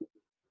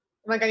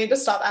 I need to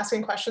stop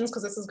asking questions,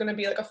 because this is going to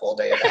be like a full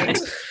day event.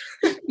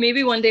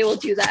 Maybe one day we'll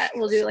do that.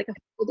 We'll do like a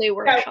full day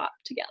workshop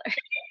together.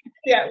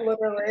 Yeah,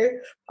 literally.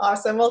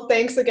 Awesome. Well,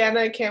 thanks again.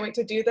 I can't wait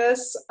to do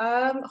this.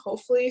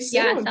 Hopefully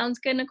soon. Yeah, sounds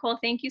good, Nicole.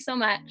 Thank you so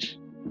much.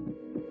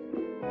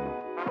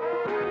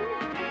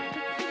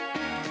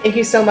 Thank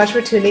you so much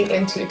for tuning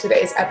into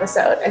today's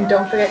episode, and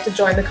don't forget to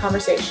join the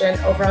conversation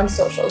over on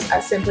socials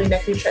at Simply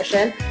Nick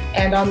Nutrition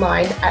and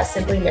online at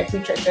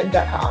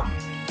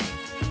simplynicknutrition.com.